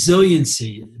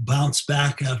 resiliency, bounce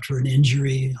back after an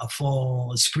injury, a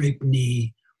fall, a scraped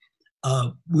knee.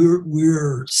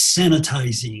 We're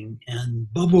sanitizing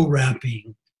and bubble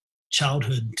wrapping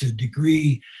childhood to a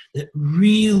degree that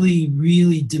really,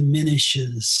 really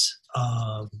diminishes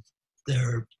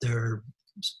their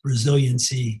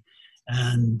resiliency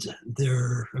and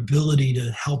their ability to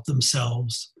help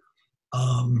themselves.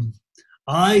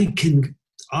 I can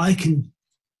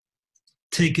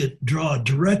draw a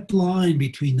direct line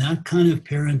between that kind of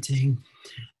parenting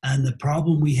and the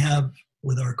problem we have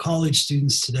with our college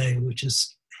students today, which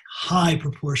is high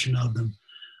proportion of them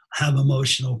have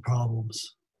emotional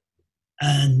problems.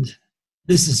 And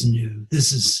this is new.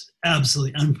 This is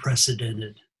absolutely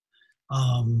unprecedented.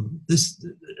 And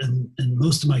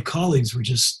most of my colleagues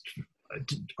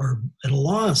are at a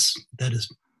loss, that is,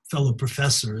 fellow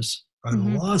professors are at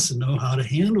a loss and know how to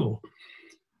handle.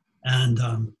 And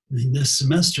this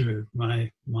semester,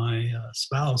 my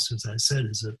spouse, as I said,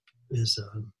 is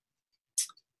a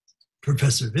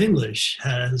professor of English,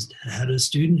 has had a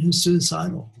student who's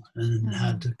suicidal and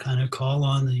had to kind of call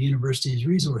on the university's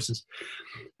resources.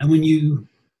 And when you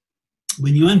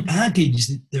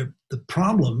unpackage the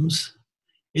problems,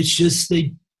 it's just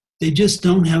they just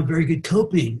don't have very good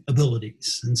coping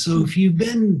abilities. And so if you've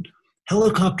been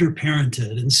helicopter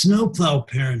parented and snowplow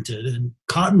parented and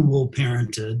cotton wool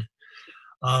parented,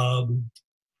 I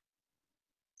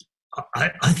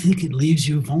think it leaves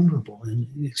you vulnerable, in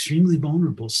an extremely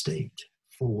vulnerable state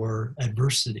for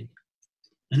adversity.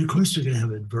 And of course we're going to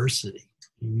have adversity.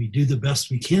 And we do the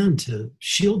best we can to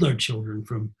shield our children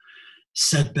from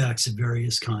setbacks of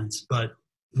various kinds. But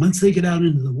once they get out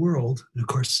into the world, and of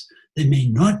course they may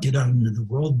not get out into the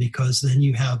world, because then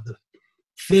you have the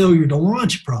failure to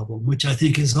launch problem, which I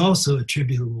think is also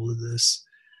attributable to this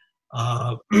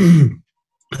kind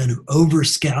of over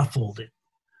scaffolding,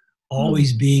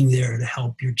 always being there to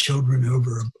help your children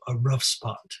over a rough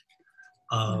spot.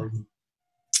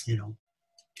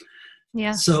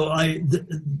 Yeah. So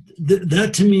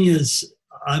that to me is,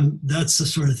 that's the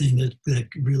sort of thing that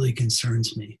really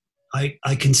concerns me.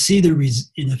 I can see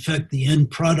in effect the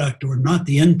end product, or not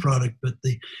the end product, but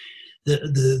the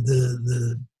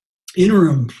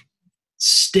interim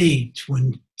state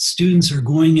when students are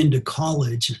going into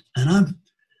college. And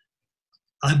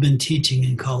I've been teaching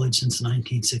in college since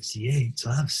 1968, so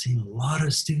I've seen a lot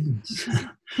of students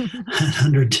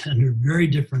under very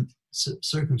different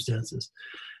circumstances.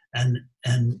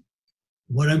 And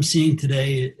what I'm seeing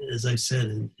today, as I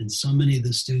said, in so many of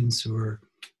the students who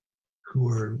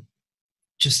are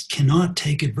just cannot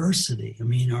take adversity. I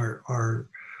mean, are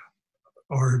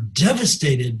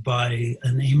devastated by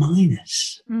an A-.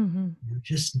 They're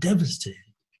just devastated.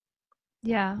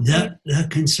 Yeah. That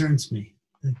concerns me.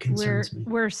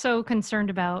 We're so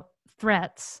concerned about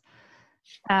threats.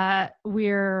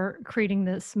 We're creating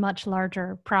this much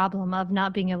larger problem of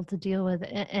not being able to deal with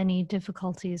any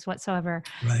difficulties whatsoever.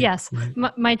 Right, yes,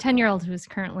 right. My 10-year-old, who's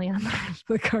currently on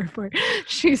the cardboard,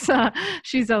 she's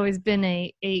always been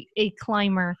a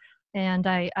climber, and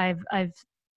I've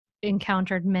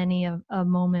encountered many a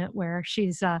moment where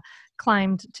she's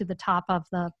climbed to the top of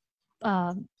the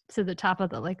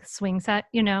like swing set,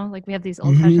 like we have these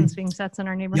old-fashioned swing sets in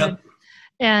our neighborhood. Yep.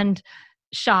 And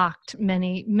shocked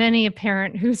many a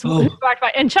parent who's walked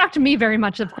by, and shocked me very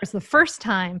much, of course, the first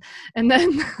time, and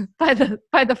then by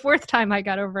the fourth time I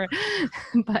got over it.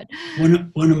 But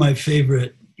one of my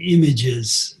favorite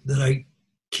images that I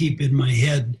keep in my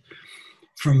head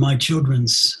from my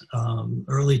children's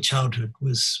early childhood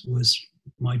was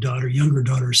my younger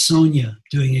daughter Sonia,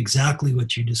 doing exactly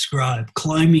what you described,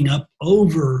 climbing up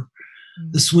over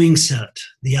the swing set,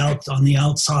 on the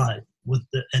outside with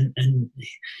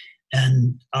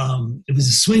and it was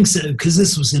a swing set, because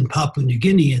this was in Papua New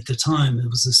Guinea at the time. It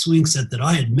was a swing set that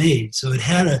I had made, so it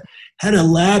had a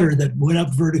ladder that went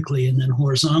up vertically and then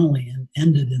horizontally and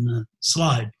ended in a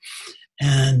slide,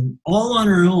 and all on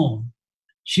her own.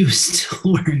 She was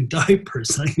still wearing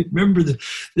diapers. I remember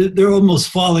they're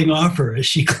almost falling off her as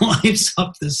she climbs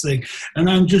up this thing. And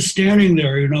I'm just standing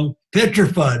there,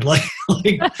 petrified, like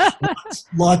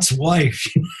Lot's wife.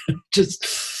 Just,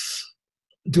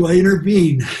 do I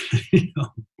intervene?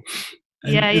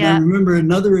 And I remember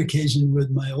another occasion with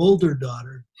my older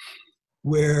daughter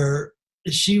where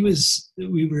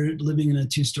we were living in a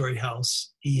 2-story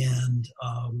house, and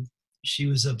she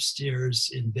was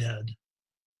upstairs in bed.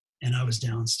 And I was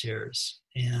downstairs,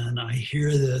 and I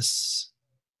hear this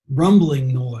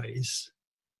rumbling noise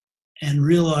and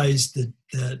realize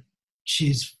that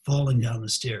she's falling down the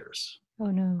stairs. Oh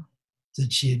no.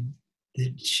 That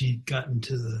she'd gotten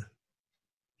to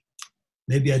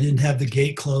maybe I didn't have the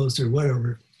gate closed or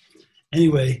whatever.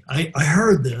 Anyway, I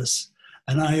heard this,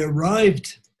 and I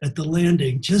arrived at the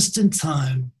landing just in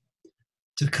time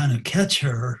to kind of catch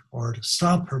her or to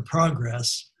stop her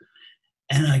progress.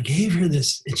 And I gave her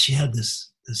this, and she had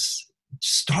this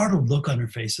startled look on her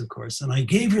face, of course. And I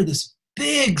gave her this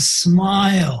big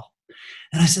smile.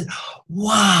 And I said,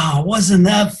 "Wow, wasn't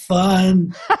that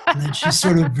fun?" And then she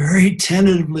sort of very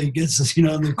tentatively gets this, in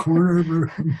the corner of her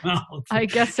mouth. I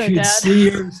guess so, you could Dad. see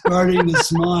her starting to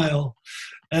smile,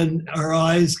 and her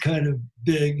eyes kind of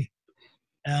big,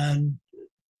 and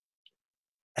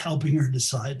helping her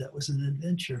decide that was an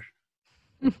adventure.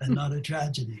 and not a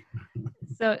tragedy.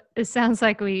 So it sounds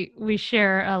like we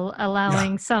share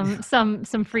allowing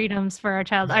some freedoms for our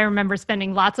child. Right. I remember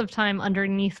spending lots of time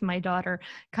underneath my daughter,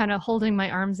 kind of holding my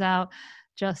arms out,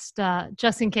 just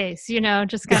in case,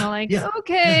 just kind of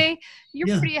okay,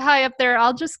 you're pretty high up there.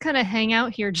 I'll just kind of hang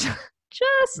out here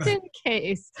just in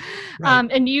case. Right.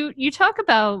 And you talk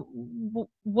about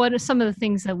what are some of the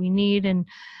things that we need, and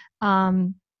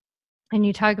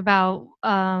you talk about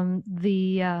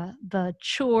the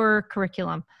chore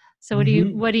curriculum. So what do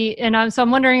you, and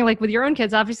I'm wondering, like with your own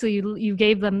kids, obviously you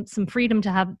gave them some freedom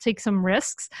to take some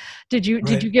risks. Did you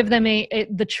give them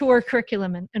the chore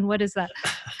curriculum, and what is that?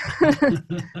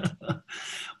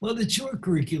 Well, the chore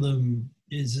curriculum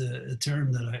is a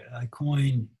term that I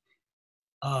coined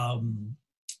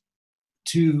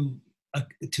to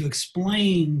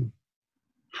explain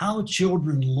how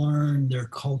children learn their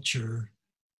culture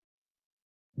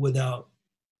without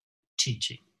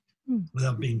teaching,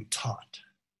 without being taught.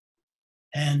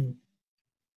 And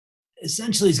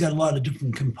essentially it's got a lot of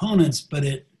different components, but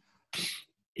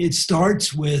it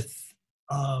starts with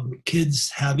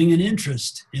kids having an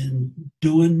interest in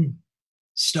doing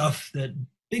stuff that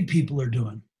big people are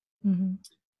doing. Mm-hmm.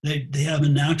 They have a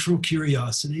natural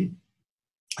curiosity.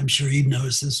 I'm sure you've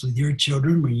noticed this with your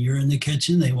children. When you're in the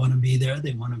kitchen, they want to be there.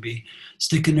 They want to be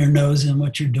sticking their nose in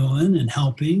what you're doing and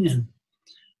helping.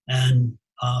 And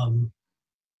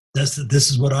this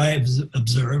is what I have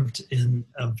observed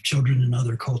of children in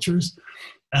other cultures.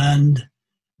 And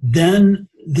then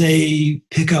they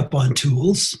pick up on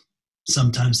tools.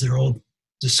 Sometimes they're old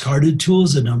discarded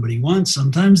tools that nobody wants.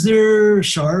 Sometimes they're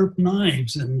sharp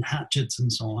knives and hatchets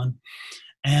and so on.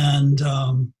 And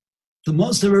the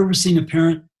most I've ever seen a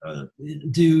parent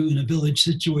do in a village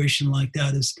situation like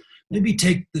that is maybe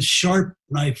take the sharp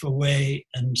knife away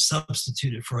and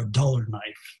substitute it for a duller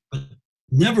knife, but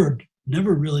never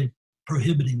really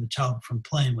prohibiting the child from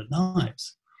playing with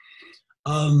knives.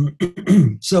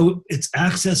 So it's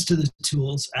access to the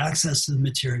tools, access to the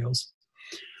materials.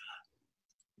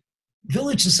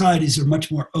 Village societies are much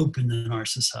more open than our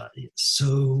society.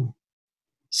 So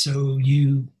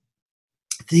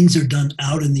things are done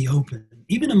out in the open,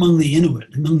 even among the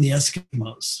Inuit, among the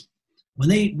Eskimos. When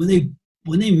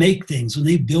they make things, when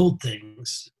they build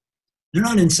things, they're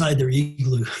not inside their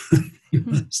igloo.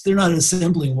 They're not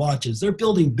assembling watches. They're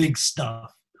building big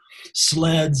stuff,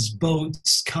 sleds,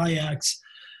 boats, kayaks,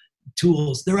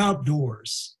 tools. They're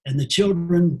outdoors. And the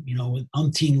children, with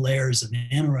umpteen layers of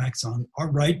anoraks on, are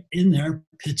right in there,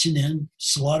 pitching in,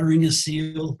 slaughtering a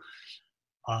seal,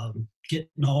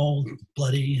 getting all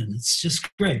bloody, and it's just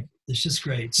great. It's just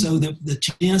great. So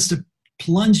the chance to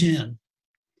plunge in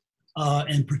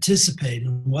and participate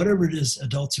in whatever it is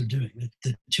adults are doing.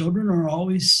 The children are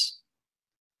always,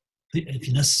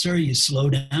 if necessary, you slow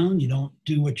down. You don't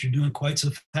do what you're doing quite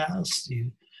so fast.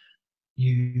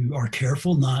 You are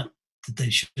careful, not that they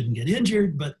shouldn't get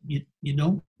injured, but you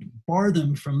don't bar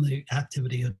them from the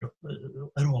activity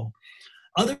at all.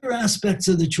 Other aspects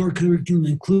of the chore curriculum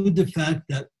include the fact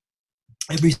that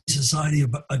every society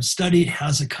I've studied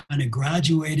has a kind of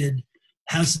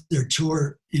has their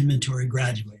chore inventory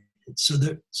graduated. So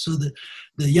the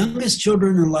youngest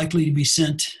children are likely to be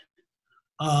sent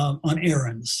on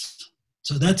errands.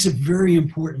 So that's a very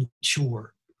important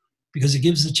chore because it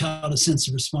gives the child a sense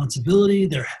of responsibility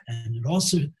there, and it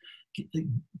also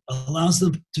allows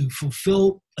them to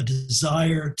fulfill a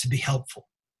desire to be helpful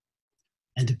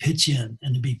and to pitch in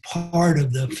and to be part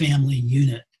of the family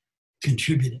unit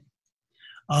contributing.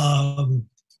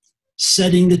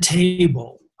 Setting the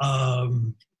table,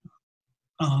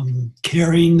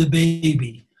 carrying the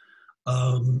baby,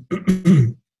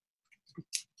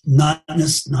 not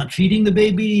feeding the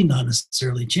baby, not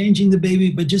necessarily changing the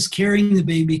baby, but just carrying the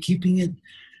baby, keeping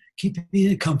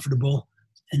it comfortable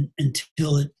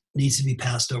until it needs to be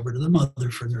passed over to the mother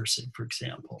for nursing, for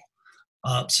example.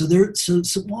 So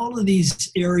all of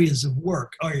these areas of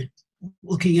work are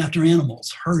looking after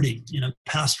animals, herding in a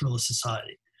pastoralist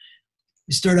society.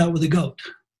 You start out with a goat.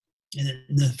 In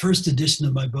the first edition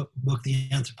of my book, The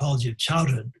Anthropology of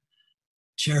Childhood,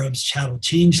 Cherub's Chattel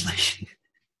Changeling,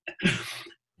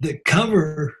 the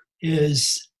cover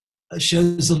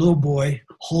shows a little boy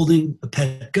holding a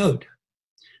pet goat.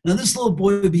 Now this little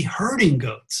boy would be herding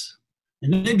goats,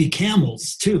 and maybe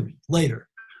camels too later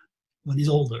when he's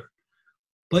older.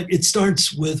 But it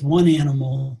starts with one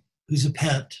animal who's a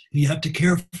pet who you have to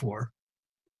care for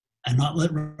and not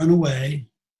let run away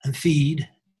and feed.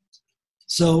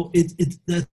 So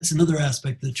that's another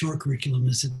aspect of the chore curriculum.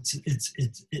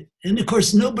 And of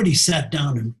course nobody sat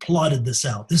down and plotted this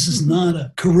out. This is not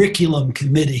a curriculum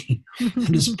committee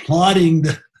that is plotting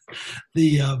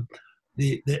the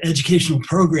the educational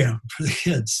program for the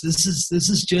kids. This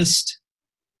is just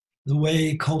the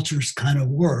way cultures kind of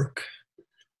work,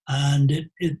 and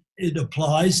it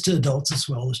applies to adults as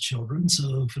well as children.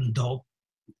 So if an adult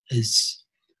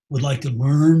would like to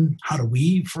learn how to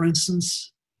weave, for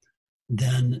instance,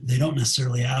 then they don't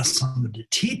necessarily ask someone to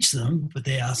teach them, but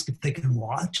they ask if they can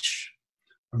watch,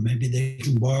 or maybe they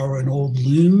can borrow an old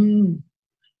loom,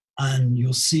 and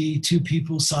you'll see two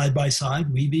people side by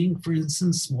side weaving, for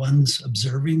instance. One's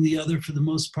observing the other for the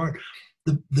most part.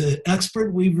 The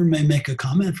expert weaver may make a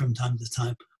comment from time to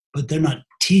time, but they're not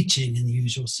teaching in the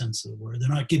usual sense of the word. They're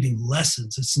not giving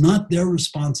lessons. It's not their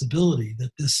responsibility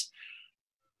that this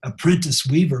apprentice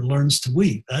weaver learns to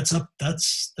weave. That's up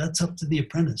to the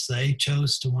apprentice. They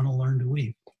chose to want to learn to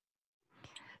weave.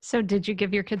 So did you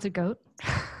give your kids a goat?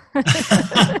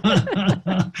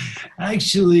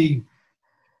 Actually,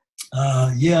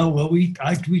 yeah, well, we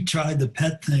tried the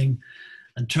pet thing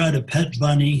and tried a pet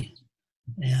bunny,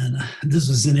 and this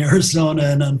was in Arizona,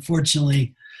 and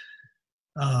unfortunately,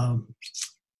 some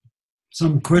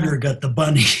critter got the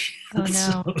bunny. Oh no.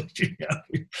 So,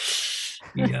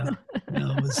 yeah,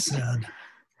 no, it was sad.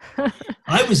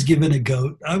 I was given a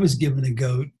goat,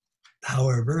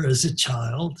 however, as a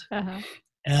child,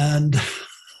 and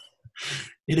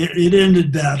it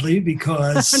ended badly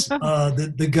because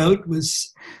the goat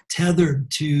was tethered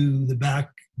to the back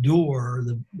door,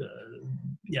 the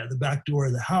back door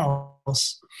of the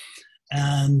house,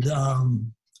 and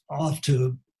off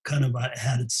to kind of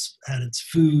had its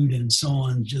food and so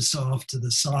on, just off to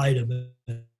the side of it,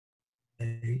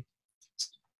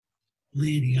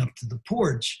 leading up to the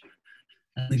porch.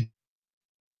 And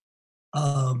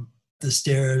the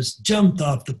stairs, jumped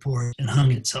off the porch and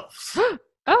hung itself.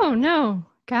 Oh no,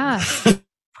 gosh,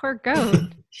 poor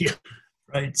goat. Yeah,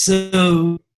 right.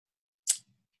 So,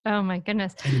 oh my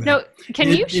goodness. Anyway, no,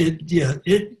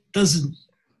 it doesn't.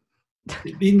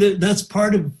 I mean, that's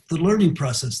part of the learning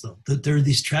process, though. That there are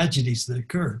these tragedies that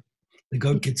occur. The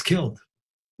goat gets killed.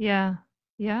 Yeah.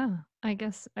 I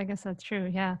guess that's true.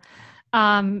 Yeah.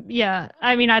 Yeah.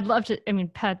 I mean, I'd love to. I mean,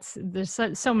 pets. There's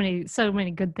so many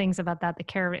good things about that. The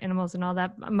care of animals and all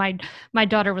that. My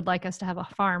daughter would like us to have a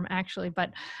farm, actually,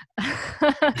 but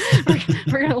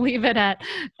we're gonna leave it at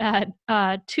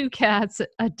 2 cats,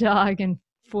 a dog, and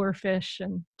 4 fish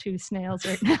and 2 snails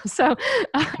right now. So,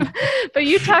 but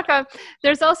you talk about,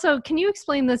 there's also, can you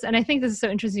explain this? And I think this is so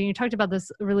interesting. You talked about this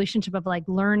relationship of like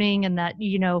learning, and that,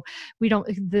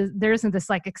 there isn't this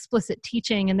like explicit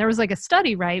teaching. And there was like a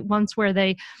study, right, once where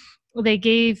they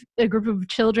gave a group of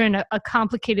children a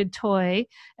complicated toy,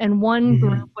 and one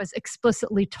group was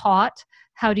explicitly taught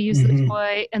how to use the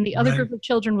toy, and the other group of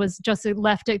children was just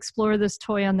left to explore this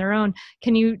toy on their own.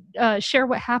 Can you share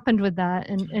what happened with that,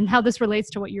 and how this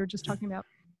relates to what you were just talking about?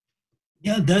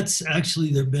 Yeah, that's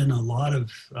actually, there have been a lot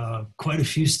of, quite a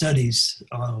few studies,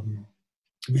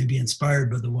 maybe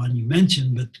inspired by the one you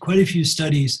mentioned, but quite a few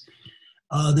studies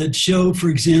that show, for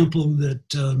example, that,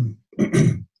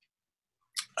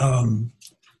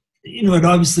 it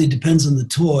obviously depends on the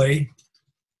toy,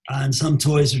 and some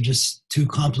toys are just too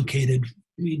complicated,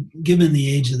 I mean, given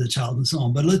the age of the child and so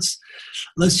on. But let's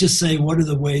just say, what are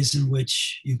the ways in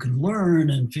which you can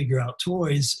learn and figure out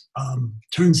toys?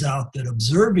 Turns out that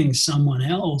observing someone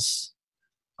else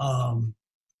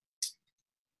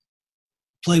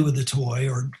play with the toy,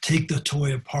 or take the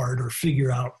toy apart, or figure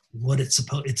out what its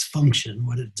function,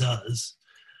 what it does,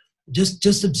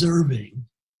 just observing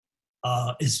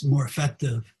is more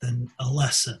effective than a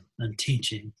lesson, than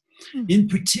teaching. In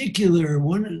particular,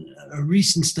 a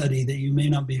recent study that you may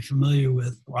not be familiar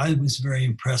with, I was very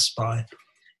impressed by.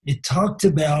 It talked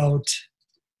about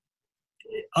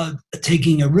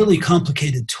taking a really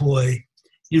complicated toy.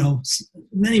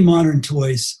 Many modern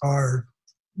toys are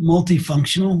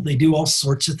multifunctional. They do all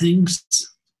sorts of things.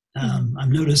 I've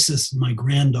noticed this with my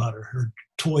granddaughter. Her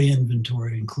toy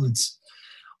inventory includes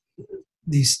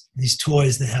these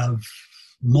toys that have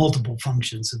multiple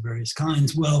functions of various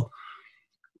kinds. Well,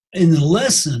 in the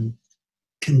lesson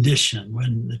condition,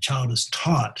 when the child is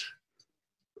taught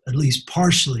at least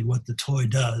partially what the toy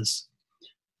does,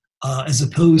 as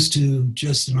opposed to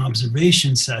just an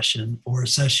observation session, or a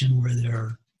session where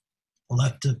they're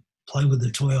left to play with the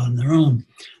toy on their own,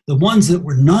 the ones that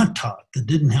were not taught, that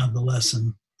didn't have the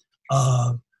lesson,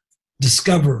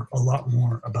 discover a lot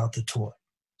more about the toy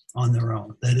on their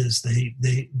own. That is,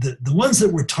 the ones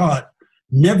that were taught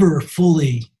never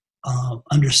fully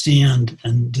understand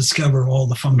and discover all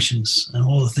the functions and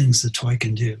all the things the toy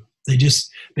can do. They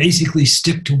just basically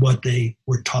stick to what they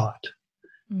were taught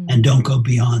and don't go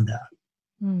beyond that.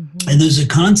 And there's a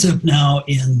concept now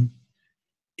in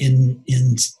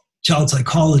child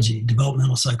psychology,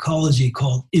 developmental psychology,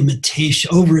 called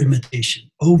over imitation.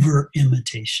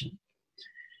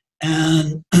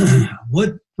 And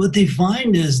what they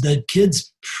find is that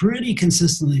kids pretty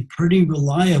consistently, pretty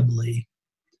reliably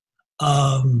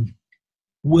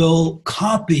will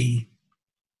copy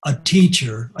a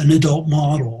teacher, an adult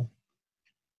model,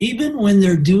 even when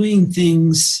they're doing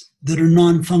things that are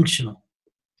non-functional.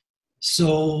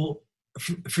 So,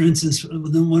 for instance,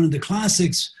 one of the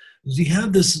classics is you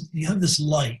have this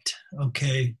light,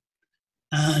 okay,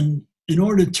 and in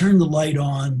order to turn the light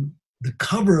on, the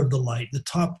cover of the light, the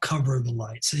top cover of the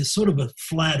light, so it's sort of a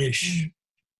flattish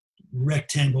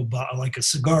rectangle like a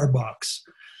cigar box,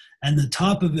 and the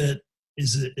top of it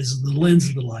is the lens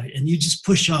of the light, and you just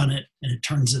push on it and it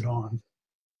turns it on.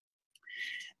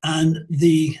 And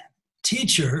the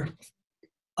teacher,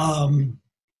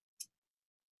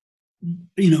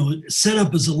 set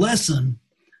up as a lesson,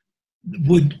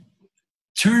 would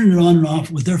turn it on and off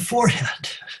with their forehead.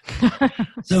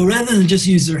 So rather than just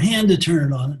use their hand to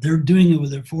turn it on, they're doing it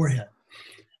with their forehead.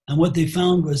 And what they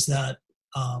found was that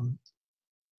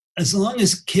as long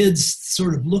as kids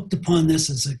sort of looked upon this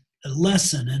as a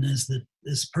lesson and as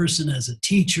this person as a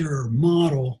teacher or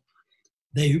model,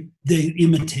 they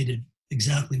imitated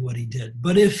exactly what he did.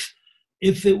 But if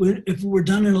it were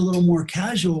done in a little more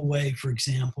casual way, for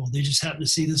example, they just happened to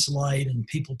see this light and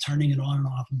people turning it on and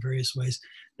off in various ways,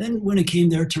 then when it came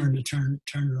their turn to turn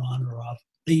it on or off,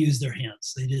 they used their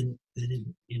hands. They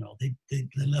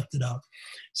left it out.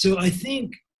 So I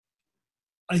think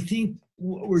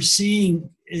what we're seeing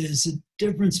is a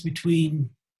difference between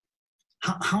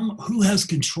who has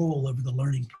control over the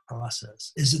learning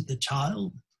process. Is it the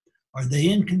child? Are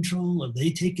they in control? Are they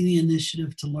taking the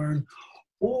initiative to learn?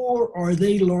 Or are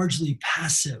they largely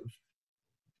passive?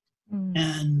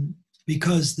 And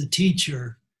because the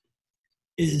teacher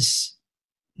is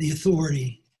the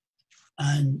authority,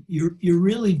 and you're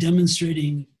really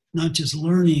demonstrating not just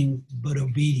learning but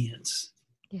obedience,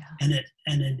 and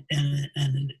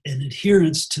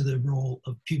adherence to the role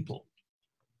of pupil.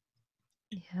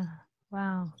 Yeah.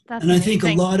 Wow. That's and I amazing.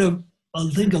 think a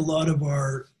lot of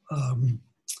our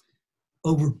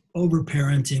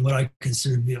over-parenting, what I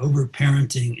consider to be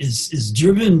over-parenting, is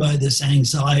driven by this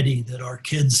anxiety that our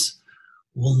kids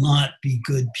will not be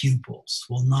good pupils,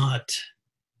 will not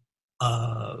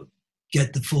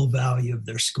get the full value of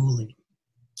their schooling.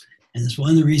 And it's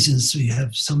one of the reasons we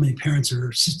have so many parents who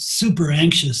are super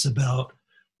anxious about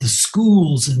the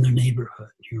schools in their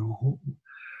neighborhood,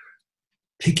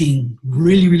 picking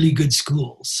really, really good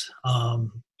schools.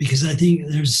 Because I think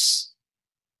there's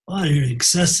a lot of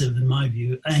excessive, in my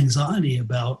view, anxiety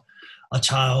about a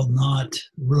child not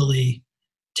really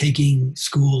taking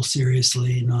school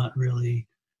seriously, not really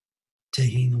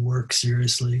taking the work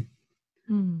seriously.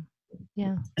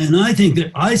 Yeah. And I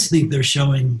think they're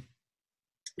showing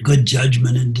good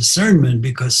judgment and discernment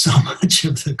because so much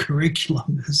of the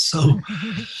curriculum is so,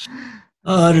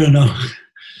 I don't know,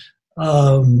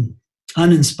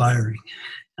 uninspiring,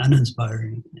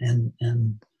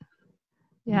 and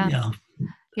yeah.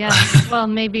 Well,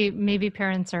 maybe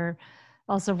parents are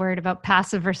also worried about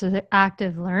passive versus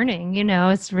active learning.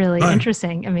 It's really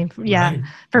interesting. I mean,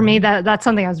 for me, that's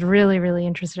something I was really, really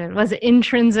interested in. Was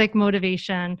intrinsic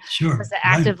motivation, was it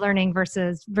active learning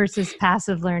versus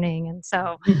passive learning? And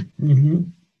so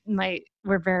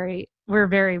we're very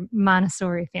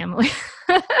Montessori family.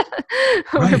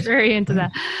 We're very into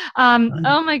that.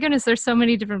 Oh my goodness, there's so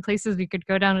many different places we could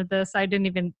go down with this. I didn't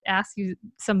even ask you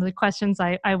some of the questions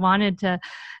I wanted to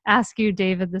ask you,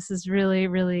 David. This is really,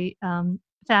 really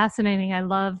fascinating. I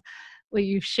love what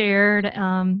you've shared.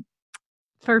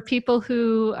 For people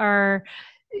who are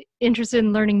interested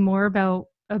in learning more about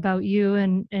you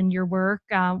and your work,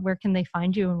 where can they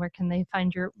find you and where can they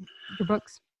find your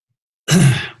books?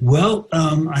 Well,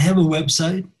 I have a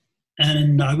website,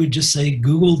 and I would just say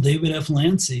Google David F.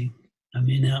 Lancy. I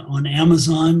mean, on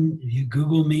Amazon, if you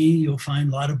Google me, you'll find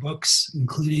a lot of books,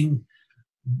 including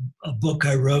a book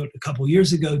I wrote a couple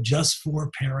years ago just for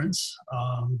parents.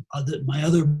 My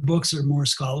other books are more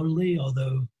scholarly,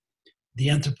 although the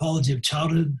Anthropology of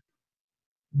Childhood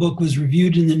book was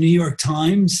reviewed in the New York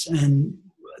Times, and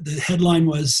the headline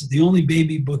was "The Only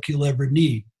Baby Book You'll Ever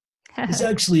Need." It's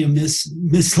actually a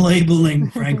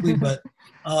mislabeling, frankly, but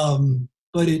I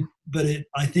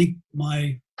think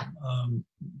my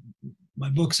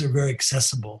books are very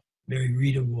accessible, very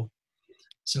readable.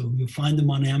 So you'll find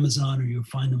them on Amazon, or you'll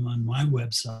find them on my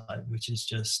website, which is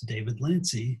just David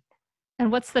Lancy. And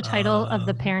what's the title of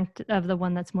the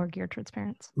one that's more geared towards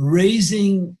parents?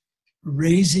 Raising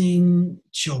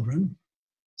Children,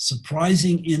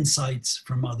 Surprising Insights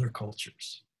from Other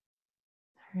Cultures.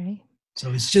 All right.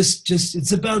 So it's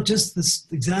it's about just this,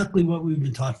 exactly what we've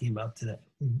been talking about today,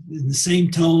 in the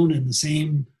same tone and the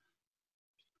same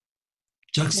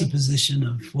juxtaposition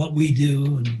of what we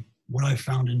do and what I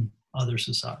found in other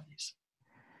societies.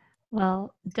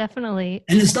 Well, definitely.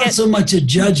 And it's not so much a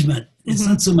judgment. It's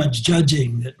Mm-hmm. not so much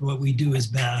judging that what we do is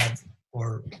bad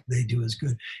or they do is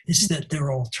good. It's that there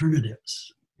are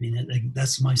alternatives. I mean,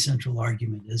 that's my central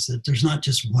argument, is that there's not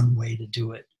just one way to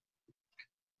do it.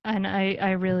 And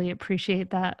I really appreciate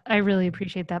that. I really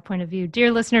appreciate that point of view.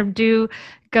 Dear listener, do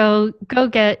go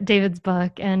get David's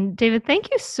book. And David, thank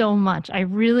you so much. I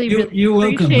really You're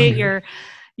welcome, appreciate honey.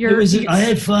 your I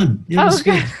had fun. It was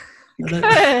good. Good.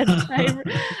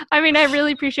 I mean, I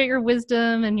really appreciate your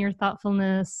wisdom and your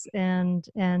thoughtfulness and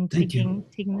taking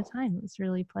the time. It was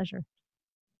really a pleasure.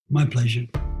 My pleasure.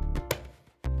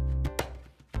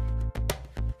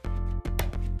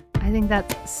 I think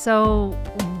that's so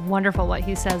wonderful what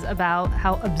he says about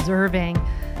how observing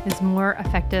is more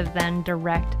effective than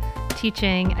direct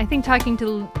teaching. I think talking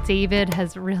to David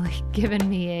has really given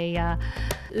me a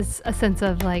sense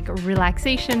of like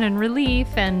relaxation and relief,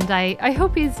 and I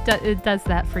hope it does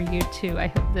that for you too. I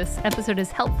hope this episode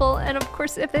is helpful, and of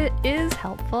course, if it is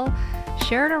helpful,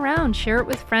 share it around, share it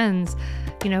with friends.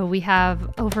 You know, we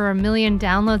have over 1 million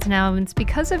downloads now, and it's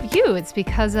because of you. It's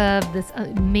because of this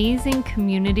amazing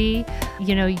community.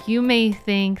 You know, you may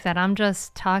think that I'm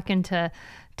just talking to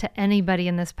anybody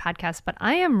in this podcast, but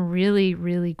I am really,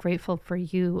 really grateful for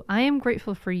you. I am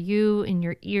grateful for you in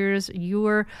your ears,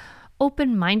 your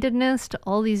open-mindedness to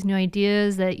all these new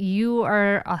ideas, that you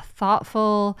are a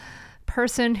thoughtful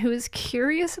person who is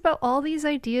curious about all these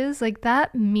ideas. Like,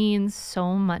 that means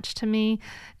so much to me,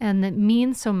 and that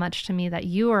means so much to me that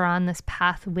you are on this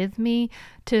path with me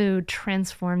to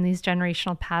transform these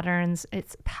generational patterns.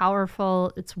 It's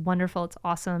powerful, it's wonderful, it's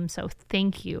awesome. So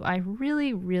thank you. I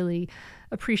really, really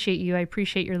appreciate you. I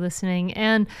appreciate your listening.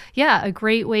 And yeah, a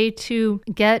great way to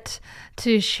get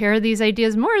to share these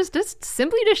ideas more is just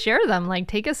simply to share them. Like,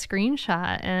 take a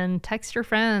screenshot and text your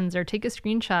friends, or take a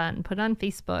screenshot and put it on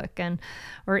Facebook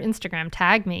or Instagram.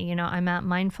 Tag me. You know, I'm at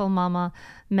Mindful Mama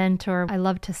Mentor. I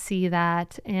love to see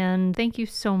that. And thank you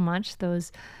so much,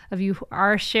 those of you who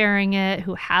are sharing it,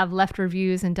 who have left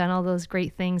reviews and done all those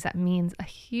great things. That means a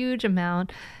huge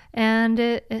amount. And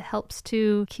it helps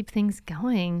to keep things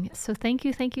going. So thank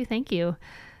you, thank you, thank you.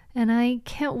 And I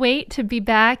can't wait to be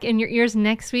back in your ears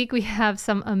next week. We have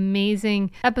some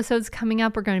amazing episodes coming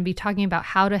up. We're going to be talking about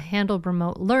how to handle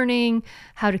remote learning,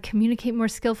 how to communicate more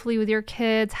skillfully with your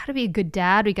kids, how to be a good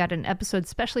dad. We got an episode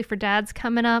especially for dads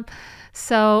coming up.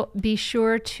 So be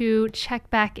sure to check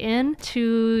back in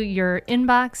to your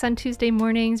inbox on Tuesday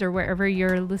mornings, or wherever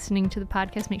you're listening to the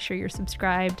podcast. Make sure you're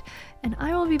subscribed. And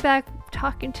I will be back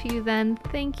talking to you then.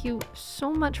 Thank you so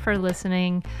much for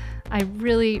listening. I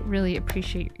really, really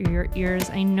appreciate your ears.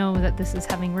 I know that this is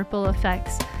having ripple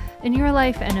effects in your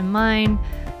life and in mine.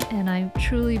 And I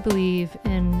truly believe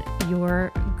in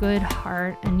your good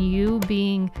heart and you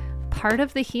being part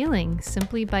of the healing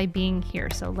simply by being here.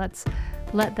 So let's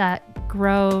let that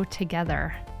grow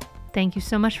together. Thank you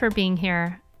so much for being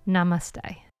here. Namaste.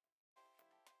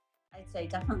 I'd say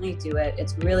definitely do it.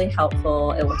 It's really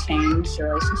helpful. It will change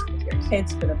your relationship with your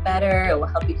kids for the better. It will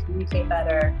help you communicate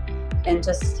better. And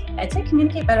just, I'd say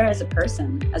communicate better as a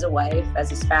person, as a wife,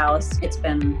 as a spouse. It's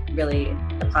been really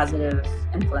a positive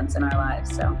influence in our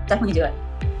lives. So definitely do it.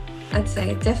 I'd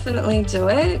say definitely do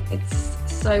it. It's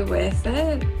so worth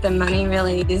it. The money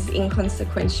really is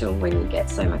inconsequential when you get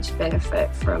so much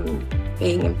benefit from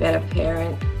being a better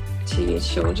parent to your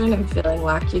children and feeling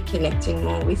like you're connecting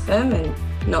more with them and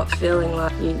not feeling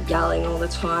like you're yelling all the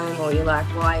time or you're like,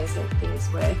 why isn't things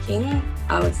working?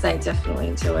 I would say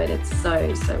definitely do it. It's so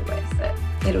worth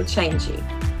it. It'll change you.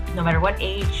 No matter what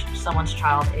age someone's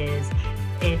child is,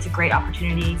 it's a great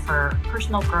opportunity for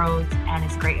personal growth and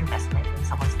it's a great investment in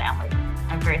someone's family.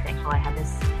 I'm very thankful I had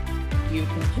this. You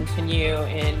can continue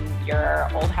in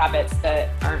your old habits that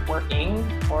aren't working,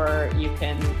 or you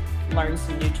can learn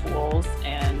some new tools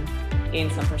and gain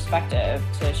some perspective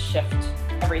to shift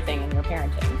everything in your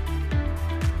parenting.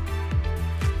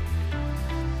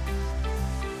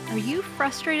 Are you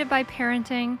frustrated by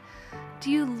parenting?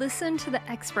 Do you listen to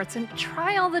the experts and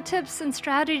try all the tips and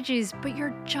strategies, but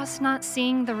you're just not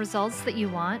seeing the results that you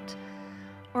want?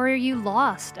 Or are you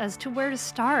lost as to where to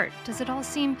start? Does it all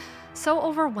seem so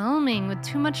overwhelming with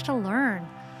too much to learn?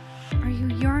 Are you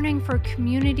yearning for a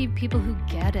community of people who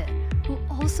get it, who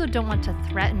also don't want to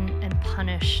threaten and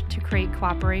punish to create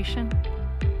cooperation?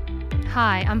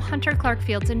 Hi, I'm Hunter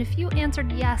Clark-Fields, and if you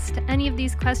answered yes to any of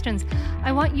these questions,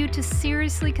 I want you to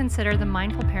seriously consider the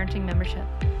Mindful Parenting membership.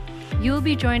 You will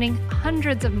be joining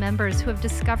hundreds of members who have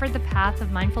discovered the path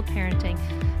of mindful parenting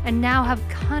and now have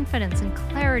confidence and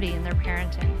clarity in their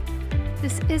parenting.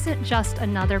 This isn't just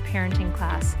another parenting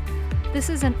class. This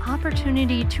is an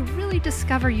opportunity to really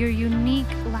discover your unique,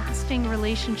 lasting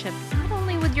relationship, not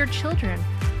only with your children,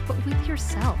 but with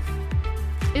yourself.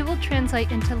 It will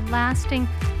translate into lasting,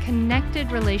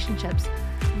 connected relationships,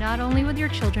 not only with your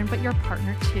children, but your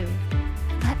partner too.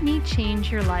 Let me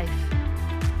change your life.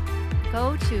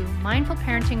 Go to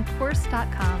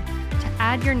mindfulparentingcourse.com to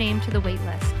add your name to the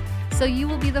waitlist, so you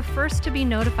will be the first to be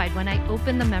notified when I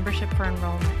open the membership for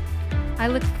enrollment. I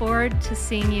look forward to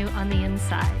seeing you on the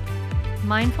inside.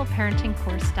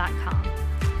 mindfulparentingcourse.com.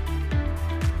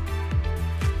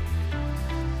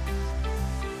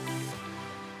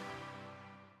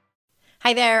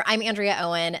 Hi there, I'm Andrea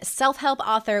Owen, self-help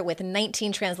author with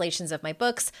 19 translations of my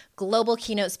books, global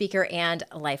keynote speaker, and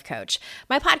life coach.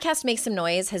 My podcast, Make Some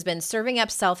Noise, has been serving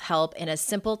up self-help in a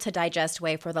simple-to-digest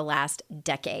way for the last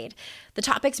decade. The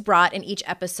topics brought in each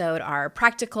episode are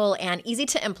practical and easy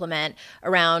to implement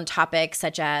around topics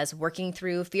such as working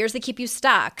through fears that keep you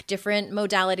stuck, different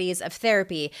modalities of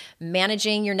therapy,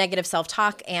 managing your negative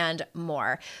self-talk, and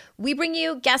more. We bring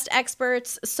you guest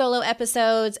experts, solo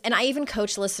episodes, and I even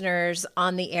coach listeners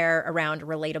on the air around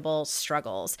relatable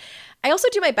struggles. I also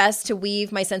do my best to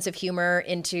weave my sense of humor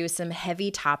into some heavy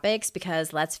topics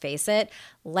because, let's face it,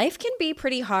 life can be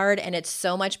pretty hard, and it's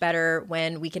so much better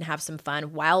when we can have some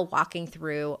fun while walking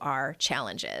through our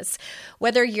challenges.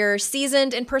 Whether you're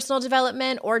seasoned in personal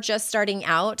development or just starting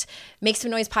out, Make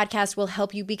Some Noise podcast will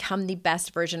help you become the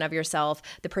best version of yourself,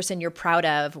 the person you're proud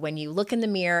of when you look in the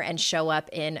mirror and show up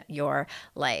in your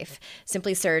life.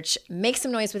 Simply search Make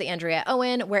Some Noise with Andrea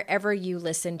Owen wherever you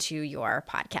listen to your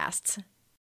podcasts.